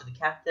and talk to the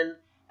captain,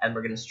 and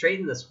we're going to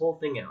straighten this whole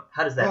thing out.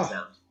 How does that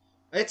sound?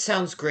 It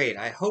sounds great.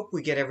 I hope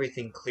we get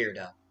everything cleared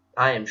up.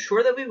 I am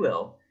sure that we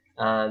will.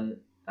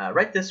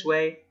 Right this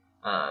way,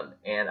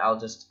 and I'll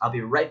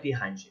be right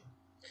behind you.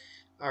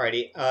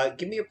 Alrighty.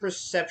 Give me a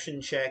perception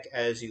check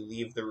as you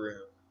leave the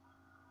room.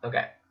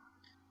 Okay.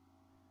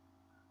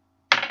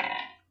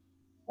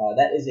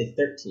 That is a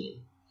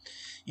 13.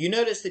 You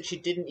notice that she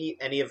didn't eat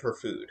any of her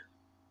food.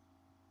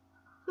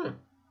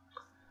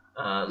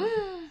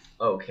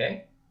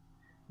 Okay.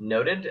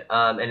 Noted.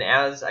 And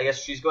as I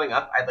guess she's going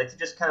up, I'd like to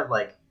just kind of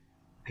I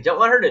don't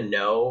want her to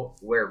know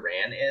where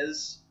Ran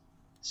is.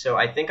 So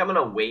I think I'm going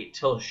to wait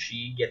till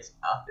she gets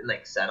up and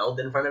settled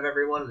in front of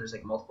everyone. There's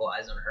multiple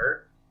eyes on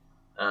her.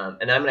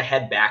 And I'm going to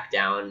head back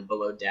down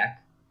below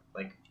deck,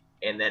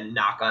 and then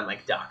knock on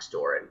Doc's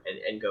door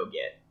and go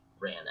get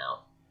Ran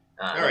out.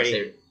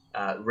 Alrighty.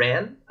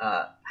 Ran,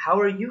 how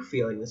are you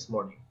feeling this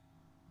morning?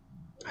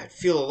 I'd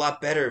feel a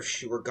lot better if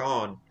she were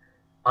gone.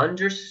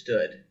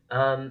 Understood.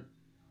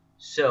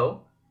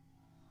 So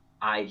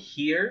I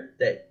hear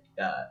that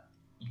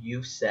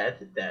you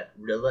said that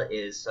Rilla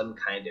is some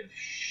kind of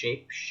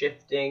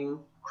shape-shifting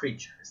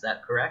creature. Is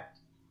that correct?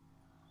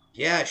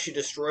 Yeah, she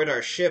destroyed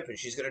our ship, and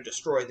she's going to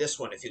destroy this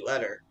one if you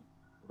let her.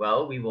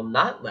 Well, we will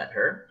not let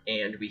her,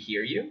 and we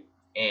hear you,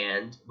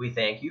 and we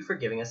thank you for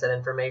giving us that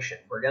information.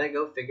 We're going to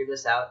go figure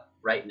this out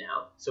right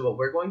now. So what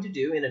we're going to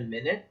do in a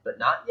minute, but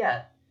not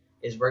yet,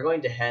 is we're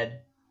going to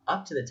head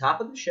up to the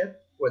top of the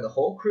ship where the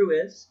whole crew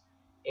is,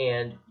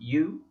 and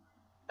you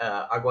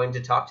are going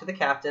to talk to the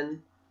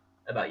captain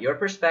about your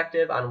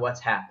perspective on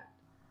what's happened.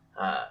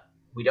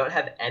 We don't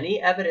have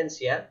any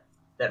evidence yet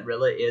that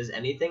Rilla is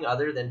anything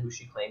other than who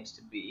she claims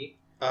to be.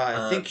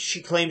 I think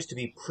she claims to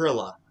be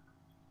Prilla.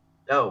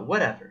 Oh,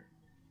 whatever.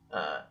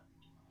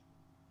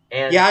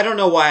 And yeah, I don't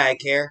know why I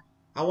care.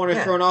 I want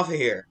her thrown off of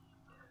here.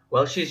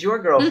 Well, she's your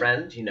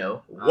girlfriend,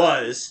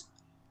 Was.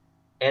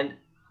 And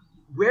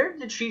where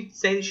did she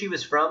say that she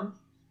was from?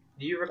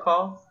 Do you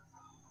recall?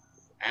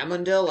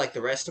 Amundel, like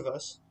the rest of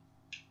us.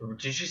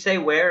 Did she say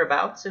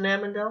whereabouts in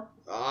Amundel?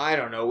 I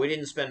don't know. We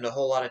didn't spend a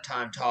whole lot of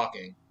time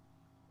talking.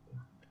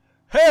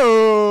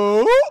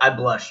 Hey! I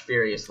blush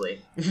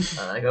furiously.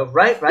 I go,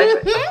 right.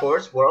 Of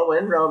course,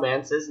 whirlwind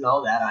romances and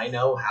all that. I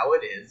know how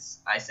it is.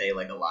 I say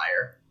like a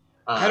liar.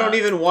 I don't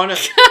even want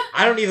to.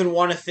 I don't even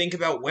want to think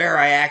about where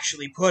I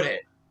actually put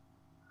it.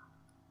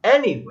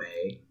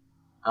 Anyway,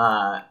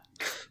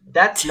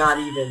 that's not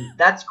even.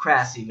 That's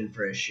crass even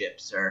for a ship,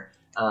 sir.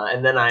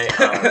 And then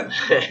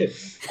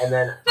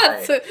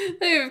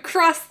they've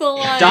crossed the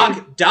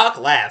line. Doc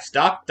laughs.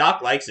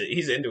 Doc likes it.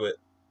 He's into it.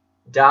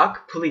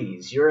 Doc,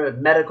 please, you're a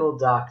medical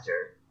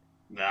doctor.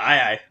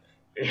 Aye.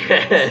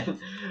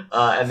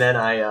 And then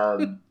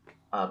I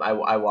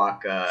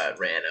walk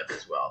Ran up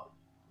as well.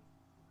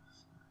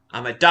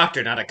 I'm a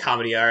doctor, not a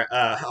comedy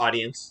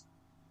audience.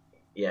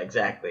 Yeah,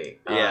 exactly.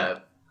 Yeah.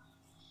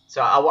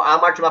 So I'll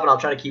march him up and I'll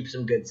try to keep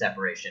some good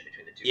separation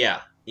between the two.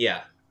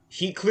 Yeah.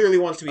 He clearly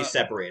wants to be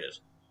separated.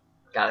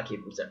 Gotta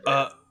keep him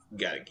separated.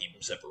 Gotta keep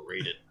him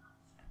separated.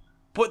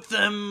 put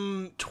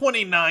them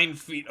 29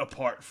 feet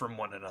apart from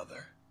one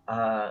another.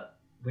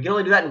 We can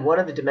only do that in one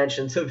of the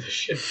dimensions of the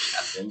ship,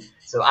 Captain.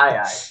 So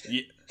aye.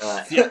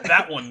 Yeah,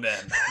 that one then.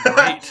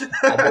 Great.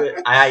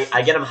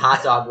 I get them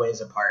hot dog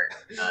ways apart.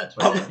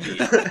 21 feet.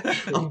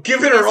 I'm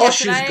giving her all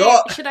she's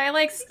got. Should I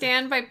like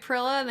stand by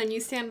Prilla and then you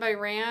stand by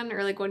Ran,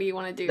 or like what do you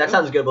want to do? That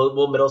sounds good.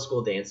 We'll middle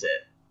school dance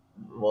it.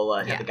 We'll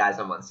have the guys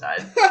on one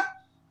side.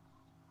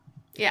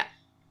 Yeah.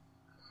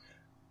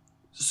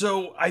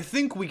 So I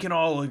think we can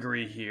all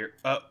agree here.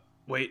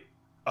 Wait.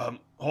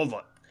 Hold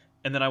on.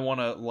 And then I want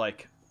to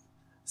like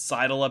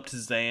sidle up to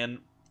Zan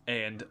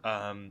and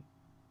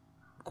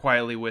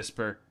quietly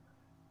whisper,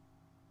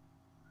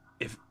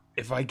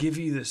 if I give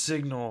you the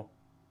signal,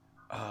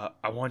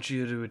 I want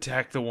you to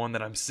attack the one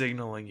that I'm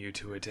signaling you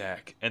to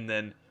attack. And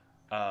then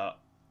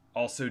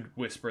also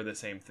whisper the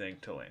same thing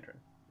to Landrin.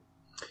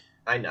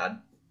 I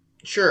nod.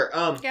 Sure.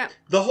 Yeah.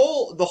 The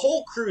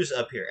whole crew's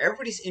up here.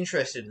 Everybody's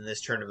interested in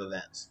this turn of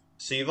events.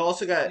 So you've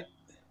also got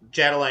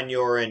Jadaline,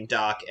 Yorin,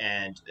 Doc,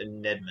 and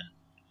Nedman.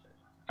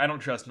 I don't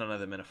trust none of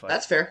them in a fight.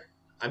 That's fair.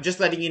 I'm just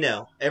letting you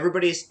know.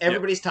 Everybody's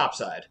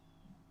topside.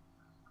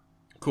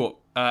 Cool.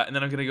 And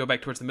then I'm going to go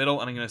back towards the middle,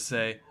 and I'm going to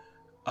say,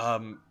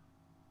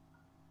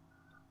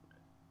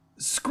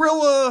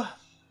 Skrilla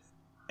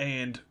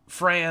and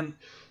Fran,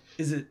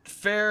 is it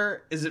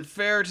fair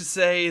to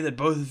say that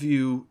both of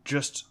you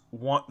just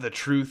want the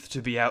truth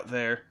to be out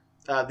there?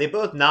 They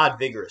both nod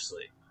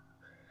vigorously.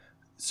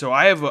 So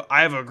I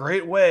have a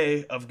great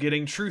way of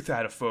getting truth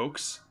out of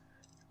folks.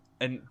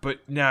 But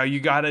now you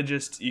gotta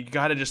just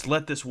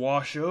let this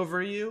wash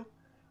over you.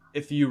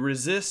 If you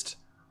resist,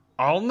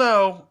 I'll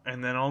know,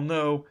 and then I'll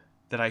know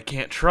that I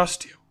can't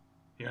trust you.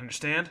 You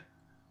understand?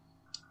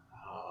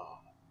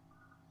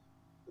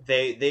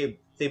 They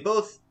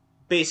both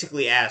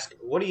basically ask,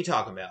 "What are you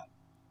talking about?"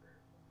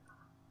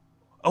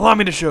 Allow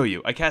me to show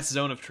you. I cast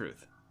Zone of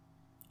Truth.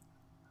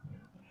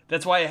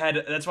 That's why I had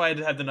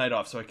to have the night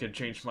off so I could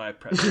change my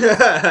presence.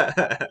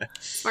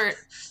 Smart.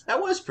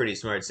 That was pretty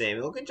smart,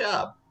 Samuel. Good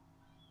job.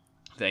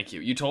 Thank you.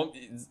 You told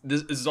me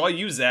this is all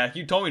you, Zach.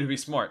 You told me to be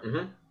smart.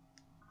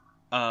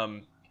 Mm-hmm.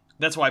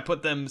 That's why I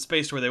put them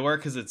spaced where they were,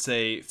 because it's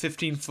a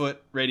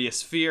 15-foot radius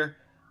sphere.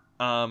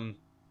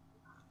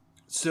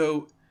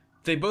 So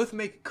they both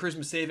make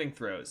charisma saving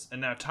throws. And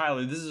now,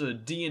 Tyler, this is a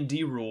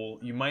D&D rule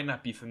you might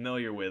not be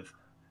familiar with,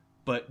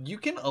 but you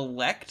can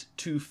elect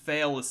to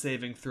fail a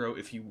saving throw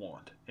if you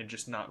want, and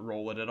just not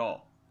roll it at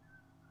all.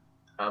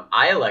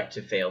 I elect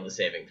to fail the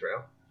saving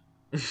throw.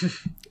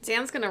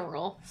 Dan's gonna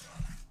roll.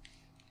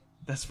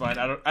 That's fine.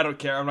 I don't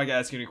care. I'm not gonna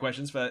ask you any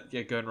questions, but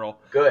yeah, go ahead and roll.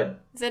 Good.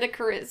 Is it a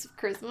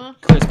charisma?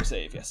 Charisma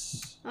save,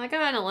 yes. I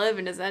got an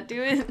 11. Does that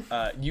do it?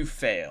 You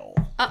fail.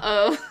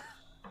 Uh-oh.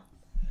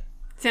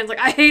 Sounds like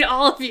I hate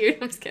all of you.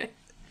 I'm just kidding.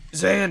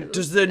 Zan,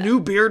 does the new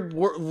beard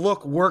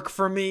look work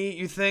for me,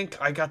 you think?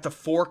 I got the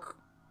fork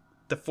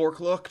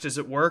look. Does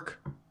it work?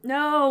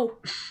 No.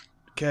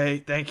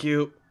 Okay, thank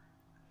you.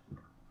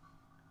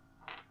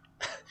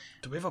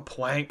 Do we have a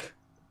plank?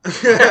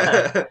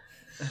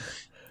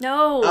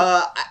 No.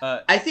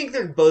 I think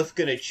they're both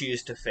gonna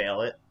choose to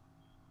fail it.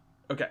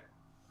 Okay.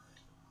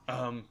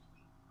 And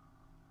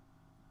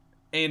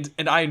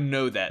I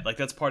know that. Like,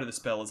 that's part of the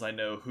spell, is I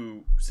know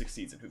who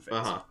succeeds and who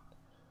fails. Uh-huh.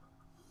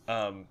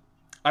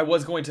 I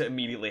was going to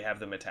immediately have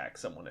them attack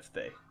someone if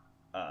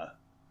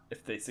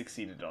they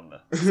succeeded on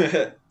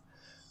the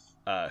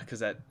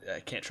because I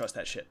can't trust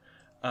that shit.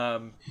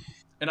 And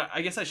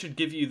I guess I should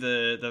give you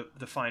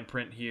the fine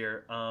print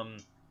here.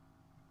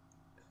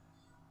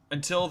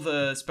 Until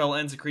the spell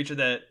ends, a creature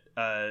that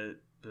on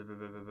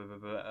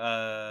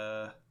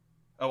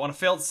a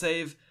failed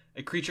save,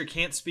 a creature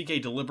can't speak a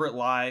deliberate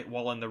lie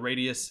while in the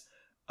radius.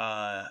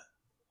 I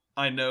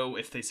know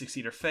if they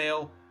succeed or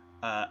fail.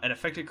 An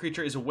affected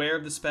creature is aware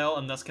of the spell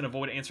and thus can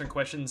avoid answering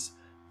questions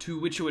to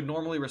which it would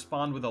normally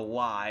respond with a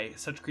lie.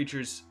 Such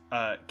creatures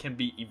can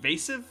be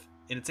evasive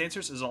in its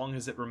answers as long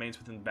as it remains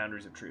within the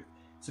boundaries of truth.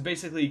 So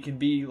basically, you can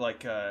be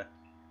like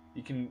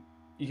you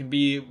can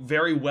be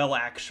very well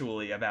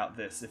actually about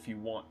this if you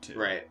want to.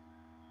 Right.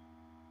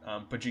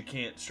 But you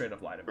can't straight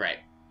up lie to me.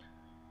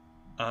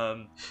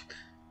 Right.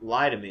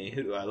 Lie to me.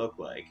 Who do I look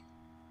like?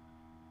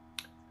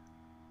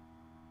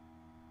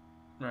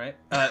 All right.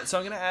 So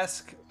I'm gonna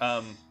ask.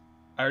 I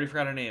already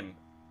forgot her name.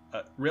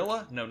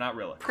 Rilla? No, not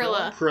Rilla.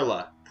 Prilla.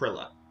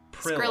 Prilla.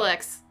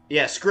 Skrillex.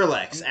 Yeah,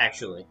 Skrillex,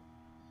 actually.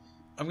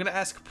 I'm gonna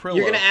ask Prilla.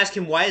 You're gonna ask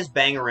him, why is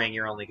Bangarang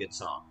your only good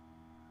song?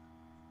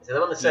 Is that the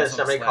one that says Yes, on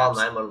somebody slabs. called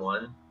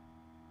 911?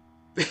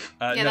 Yeah, no,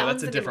 that that's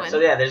one's a a good different one. So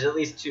yeah, there's at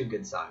least 2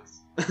 good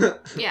songs.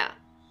 Yeah.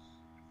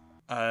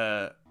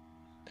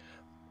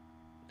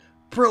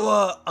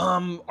 Prilla,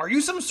 are you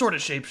some sort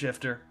of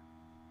shapeshifter?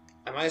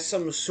 Am I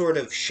some sort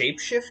of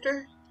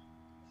shapeshifter?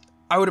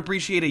 I would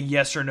appreciate a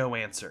yes or no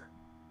answer.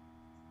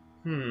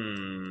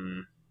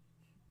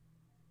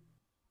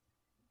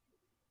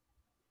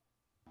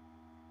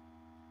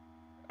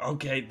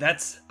 Okay,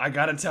 that's, I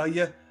gotta tell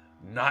you,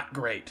 not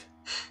great.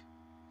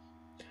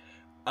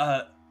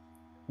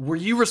 Were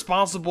you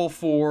responsible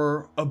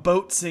for a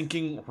boat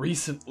sinking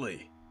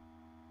recently?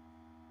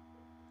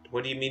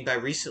 What do you mean by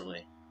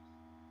recently?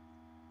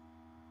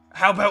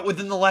 How about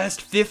within the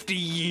last 50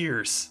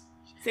 years?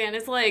 Zan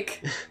is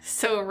like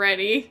so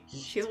ready.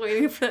 She's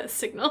waiting for that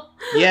signal.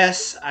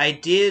 Yes, I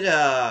did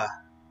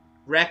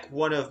wreck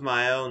one of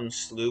my own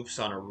sloops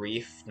on a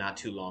reef not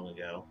too long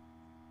ago.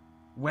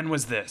 When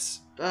was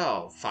this?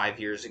 Oh, 5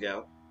 years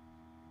ago.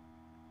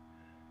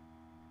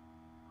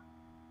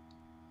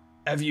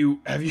 Have you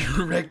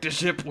wrecked a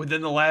ship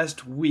within the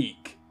last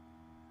week?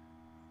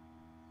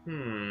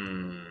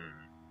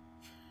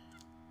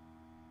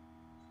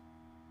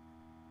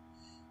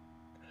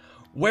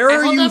 Where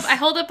are you? I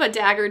hold up a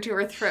dagger to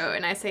her throat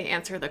and I say,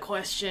 "Answer the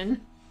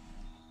question."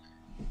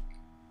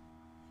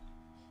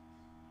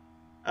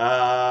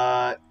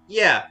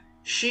 Yeah.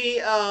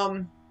 She,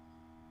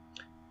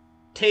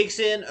 takes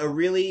in a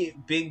really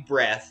big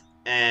breath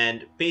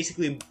and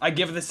basically... I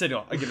give the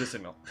signal.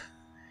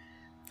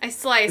 I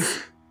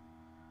slice.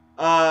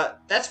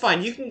 That's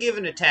fine. You can give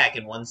an attack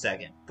in 1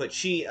 second. But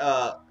she,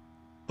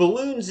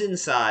 balloons in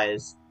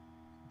size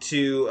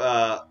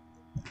to,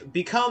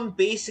 become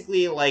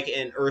basically like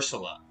an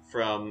Ursula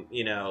from,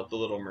 The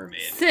Little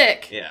Mermaid.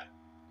 Sick. Yeah.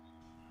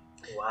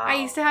 Wow. I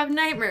used to have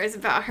nightmares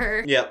about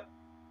her. Yep.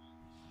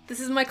 This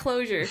is my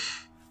closure.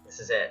 This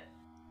is it.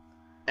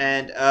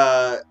 And,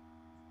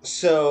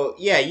 so,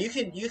 yeah, you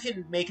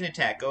can make an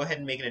attack. Go ahead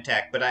and make an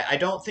attack. But I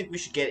don't think we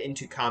should get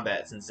into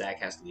combat since Zach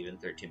has to leave in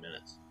 13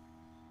 minutes.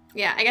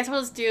 Yeah, I guess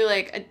we'll just do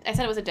I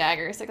said it was a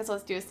dagger, so I guess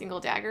let's do a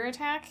single dagger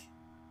attack.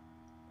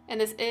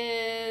 And this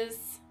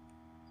is...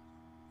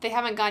 They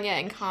haven't gone yet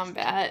in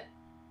combat,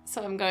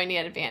 so I'm going to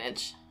get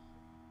advantage.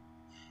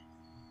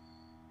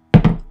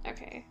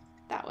 Okay,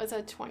 that was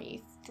a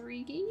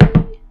 23.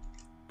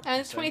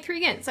 It's 23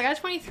 again, so I got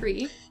a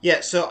 23.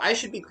 Yeah, so I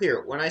should be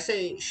clear. When I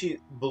say she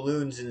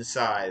balloons in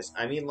size,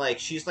 I mean,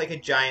 she's like a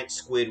giant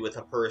squid with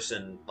a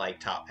person,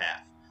 top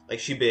half.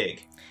 She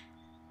big.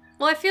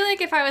 Well, I feel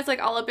like if I was,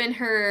 all up in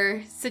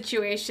her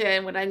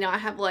situation, would I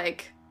not have,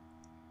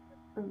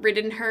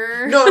 ridden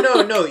her? No,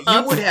 you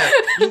up? would have.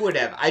 You would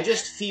have. I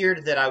just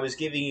feared that I was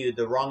giving you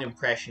the wrong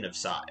impression of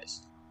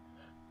size.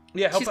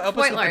 Yeah, help She's us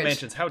quite with large.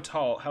 dimensions. How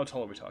tall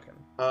are we talking?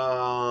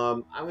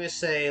 I'm gonna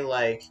say,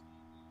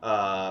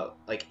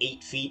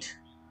 8 feet.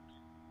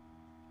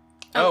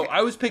 Oh, Okay.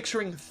 I was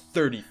picturing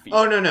 30 feet.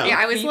 Oh, no. Yeah,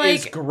 I was Feet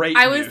is great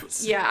I was,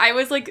 news. yeah, I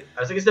was like, I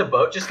was like, is the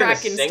boat just gonna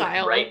Kraken sink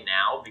style. right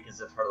now because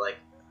of her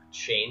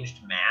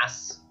changed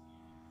mass?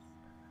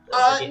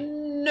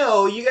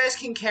 No, you guys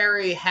can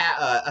carry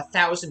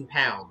 1,000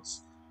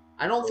 pounds.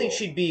 I don't think Cool.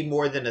 she'd be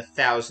more than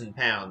 1,000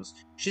 pounds.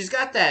 She's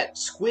got that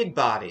squid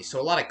body,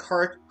 so a lot of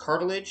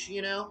cartilage,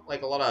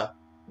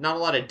 not a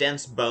lot of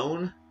dense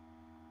bone.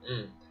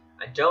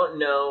 I don't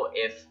know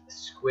if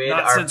squid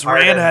Not are since part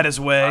Rand of, had his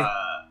way.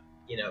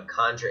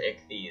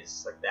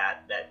 Chondrichthyes,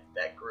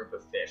 that group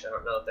of fish. I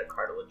don't know if they're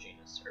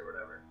cartilaginous or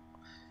whatever.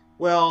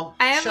 Well,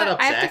 I have shut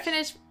up, Zach. to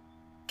finish.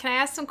 Can I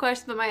ask some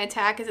questions about my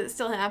attack? Is it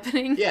still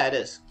happening? Yeah, it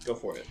is. Go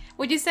for it.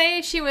 Would you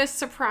say she was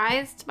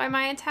surprised by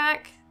my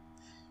attack?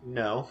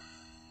 No.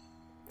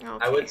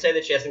 Okay. I would say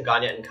that she hasn't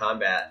gone yet in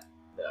combat,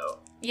 though.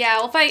 Yeah,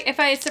 well, if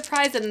I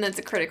surprise them, then it's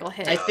a critical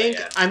hit. I think,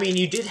 yeah.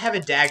 you did have a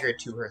dagger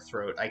to her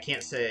throat. I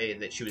can't say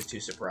that she was too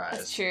surprised.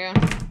 That's true.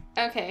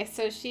 Okay,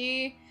 so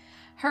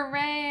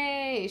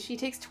hooray! She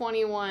takes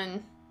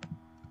 21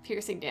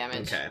 piercing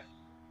damage. Okay.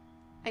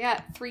 I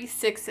got 3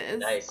 6s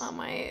Nice. on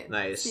my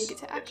Nice. sneak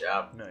Good attack.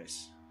 job.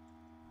 Nice.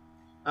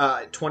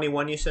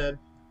 21 you said?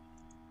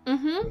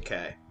 Mm-hmm.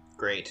 Okay.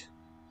 Great.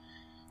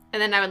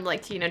 And then I would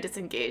like to,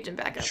 disengage and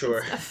back up. Sure.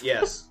 And stuff.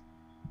 Yes.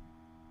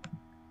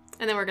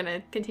 And then we're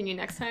gonna continue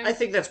next time. I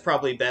think that's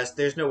probably best.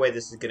 There's no way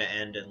this is going to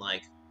end in,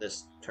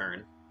 this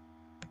turn.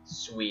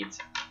 Sweet.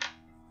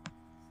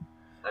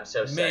 I'm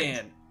so psyched.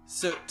 Man.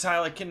 So,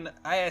 Tyler, can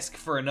I ask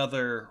for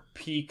another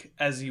peek,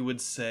 as you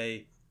would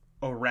say,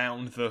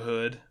 around the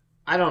hood?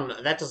 I don't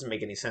know. That doesn't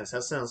make any sense.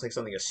 That sounds like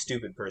something a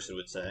stupid person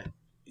would say.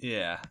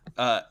 Yeah.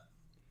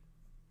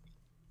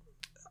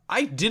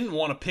 I didn't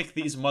want to pick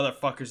these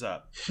motherfuckers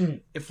up.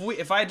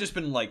 If I had just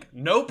been like,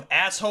 nope,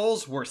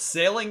 assholes, we're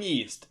sailing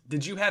east.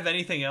 Did you have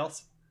anything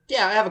else?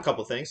 Yeah, I have a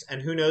couple things,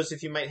 and who knows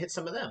if you might hit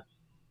some of them.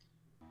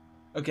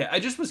 Okay, I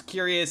just was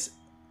curious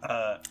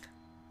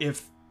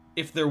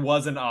if there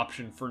was an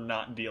option for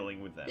not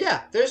dealing with them.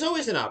 Yeah, there's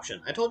always an option.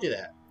 I told you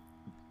that.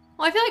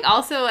 Well,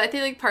 I feel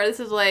like part of this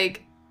is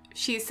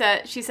she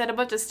said a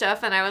bunch of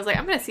stuff, and I was like,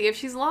 I'm gonna see if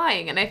she's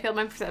lying, and I failed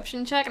my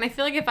perception check, and I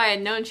feel like if I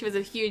had known she was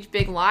a huge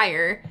big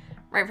liar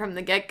right from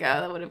the get-go,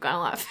 that would have gone a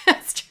lot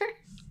faster.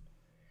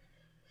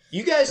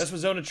 You guys, That's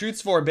what Zone of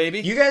Truth's for,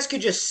 baby. you guys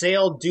could just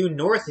sail due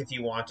north if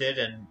you wanted,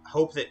 and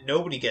hope that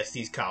nobody gets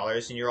these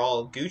collars, and you're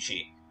all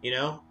Gucci.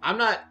 I'm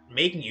not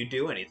making you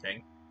do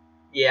anything.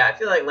 Yeah, I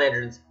feel like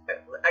Landron's...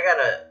 I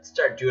gotta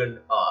start doing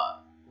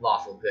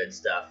lawful good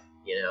stuff,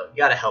 You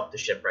gotta help the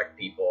shipwrecked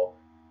people.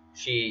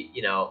 She,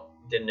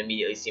 didn't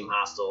immediately seem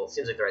hostile.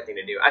 Seems like the right thing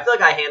to do. I feel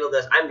like I handled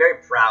this. I'm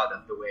very proud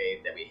of the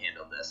way that we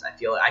handled this. I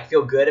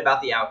feel good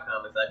about the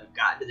outcome. I feel like we've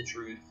gotten to the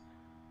truth.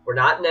 We're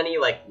not in any,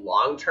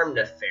 long-term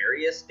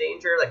nefarious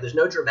danger. There's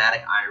no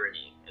dramatic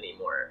irony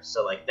anymore.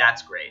 So,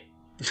 that's great.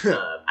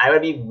 I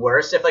would be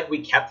worse if like we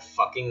kept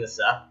fucking this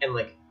up and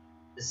like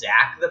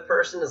Zach, the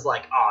person, is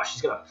like, oh,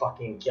 she's gonna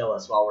fucking kill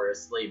us while we're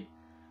asleep.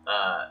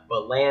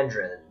 But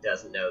Landrin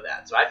doesn't know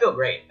that, so I feel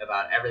great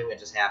about everything that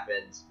just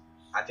happened.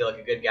 I feel like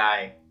a good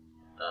guy,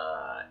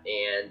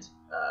 and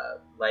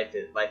life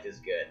is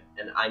good.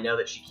 And I know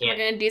that she We're can't.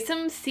 gonna do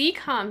some sea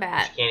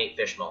combat. She can't eat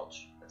fish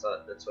mulch. That's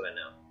what I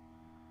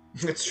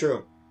know. It's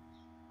true.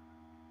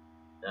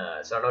 So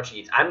I don't know what she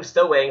eats. I'm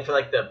still waiting for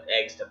like the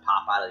eggs to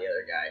pop out of the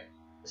other guy.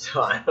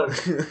 So I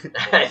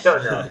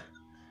don't know.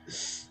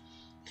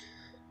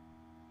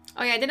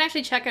 Oh yeah, I didn't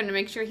actually check him to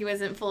make sure he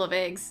wasn't full of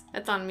eggs.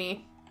 That's on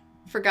me.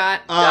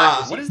 Forgot.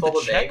 Doc, what he is full the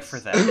of check eggs? for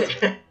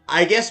that?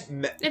 I guess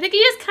I think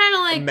he just kind of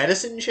a like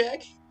medicine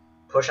check?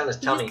 Push on his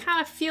you tummy. just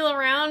kind of feel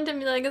around and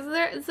be like,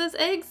 is this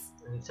eggs?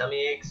 Any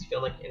tummy aches? You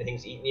feel like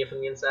anything's eating you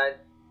from the inside?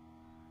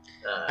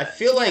 I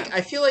feel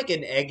like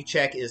an egg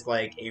check is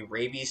like a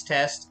rabies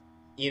test.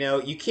 You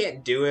know, you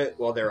can't do it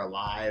while they're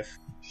alive.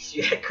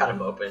 Yeah, cut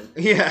him open.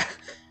 Yeah.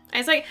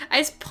 I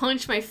just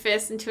punch my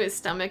fist into his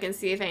stomach and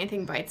see if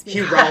anything bites me.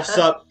 He Ralphs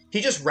up. He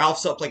just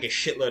Ralphs up like a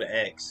shitload of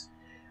eggs.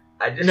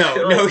 I just No,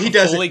 feel no, like, he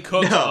doesn't. Fully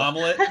cooked No.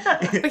 omelet.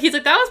 But he's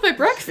like, that was my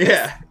breakfast.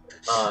 Yeah.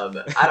 I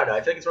don't know.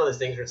 I feel like it's one of those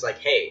things where it's like,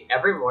 hey,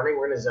 every morning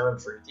we're gonna zone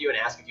of truth you and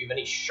ask if you have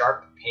any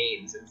sharp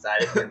pains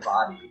inside of your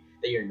body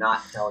that you're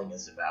not telling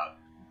us about.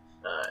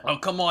 Oh,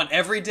 come on.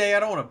 Every day? I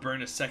don't want to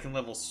burn a second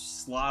level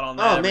slot on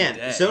that Oh every man,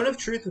 day. Zone of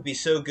Truth would be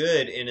so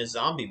good in a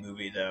zombie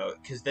movie though,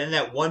 because then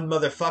that one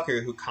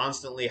motherfucker who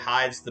constantly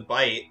hides the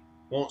bite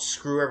won't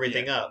screw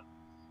everything up.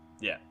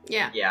 Yeah.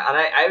 Yeah, and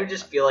I would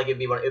just feel like it'd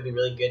be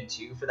really good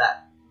too for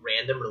that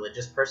random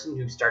religious person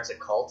who starts a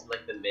cult in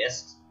like the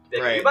mist. Be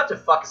like, Right. you're about to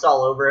fuck us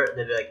all over, and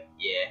they'd be like,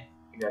 yeah.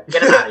 You'd be like,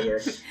 get him out of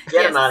here.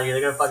 Get him out of here.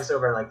 They're gonna fuck us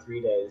over in like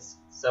 3 days.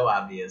 So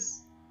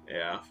obvious.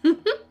 Yeah.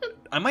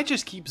 I might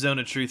just keep Zone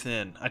of Truth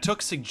in. I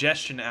took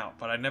suggestion out,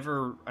 but I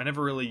never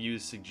really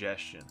used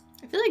suggestion.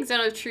 I feel like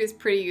Zone of Truth is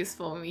pretty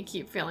useful when we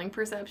keep failing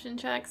perception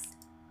checks.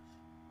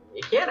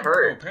 It can't Oh,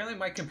 hurt. apparently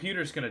my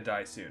computer's gonna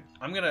die soon.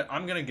 I'm gonna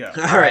go.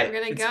 All right. We're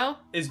gonna It's- go.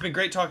 It's been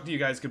great talking to you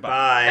guys. Goodbye.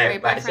 Bye. All Bye,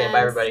 right, bye, Sam.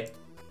 Bye, friends. everybody.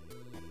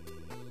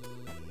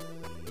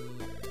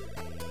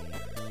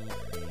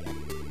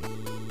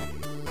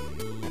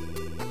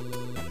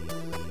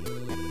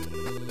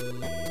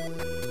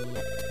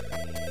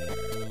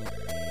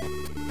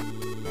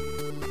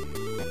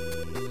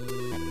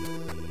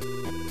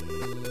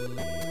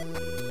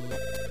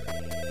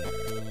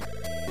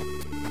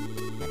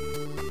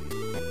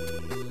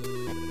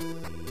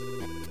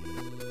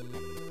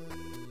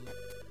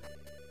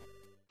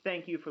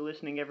 Thank you for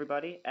listening,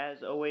 everybody.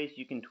 As always,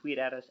 you can tweet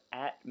at us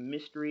at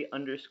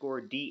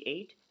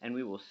mystery_D8, and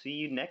we will see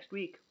you next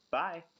week. Bye.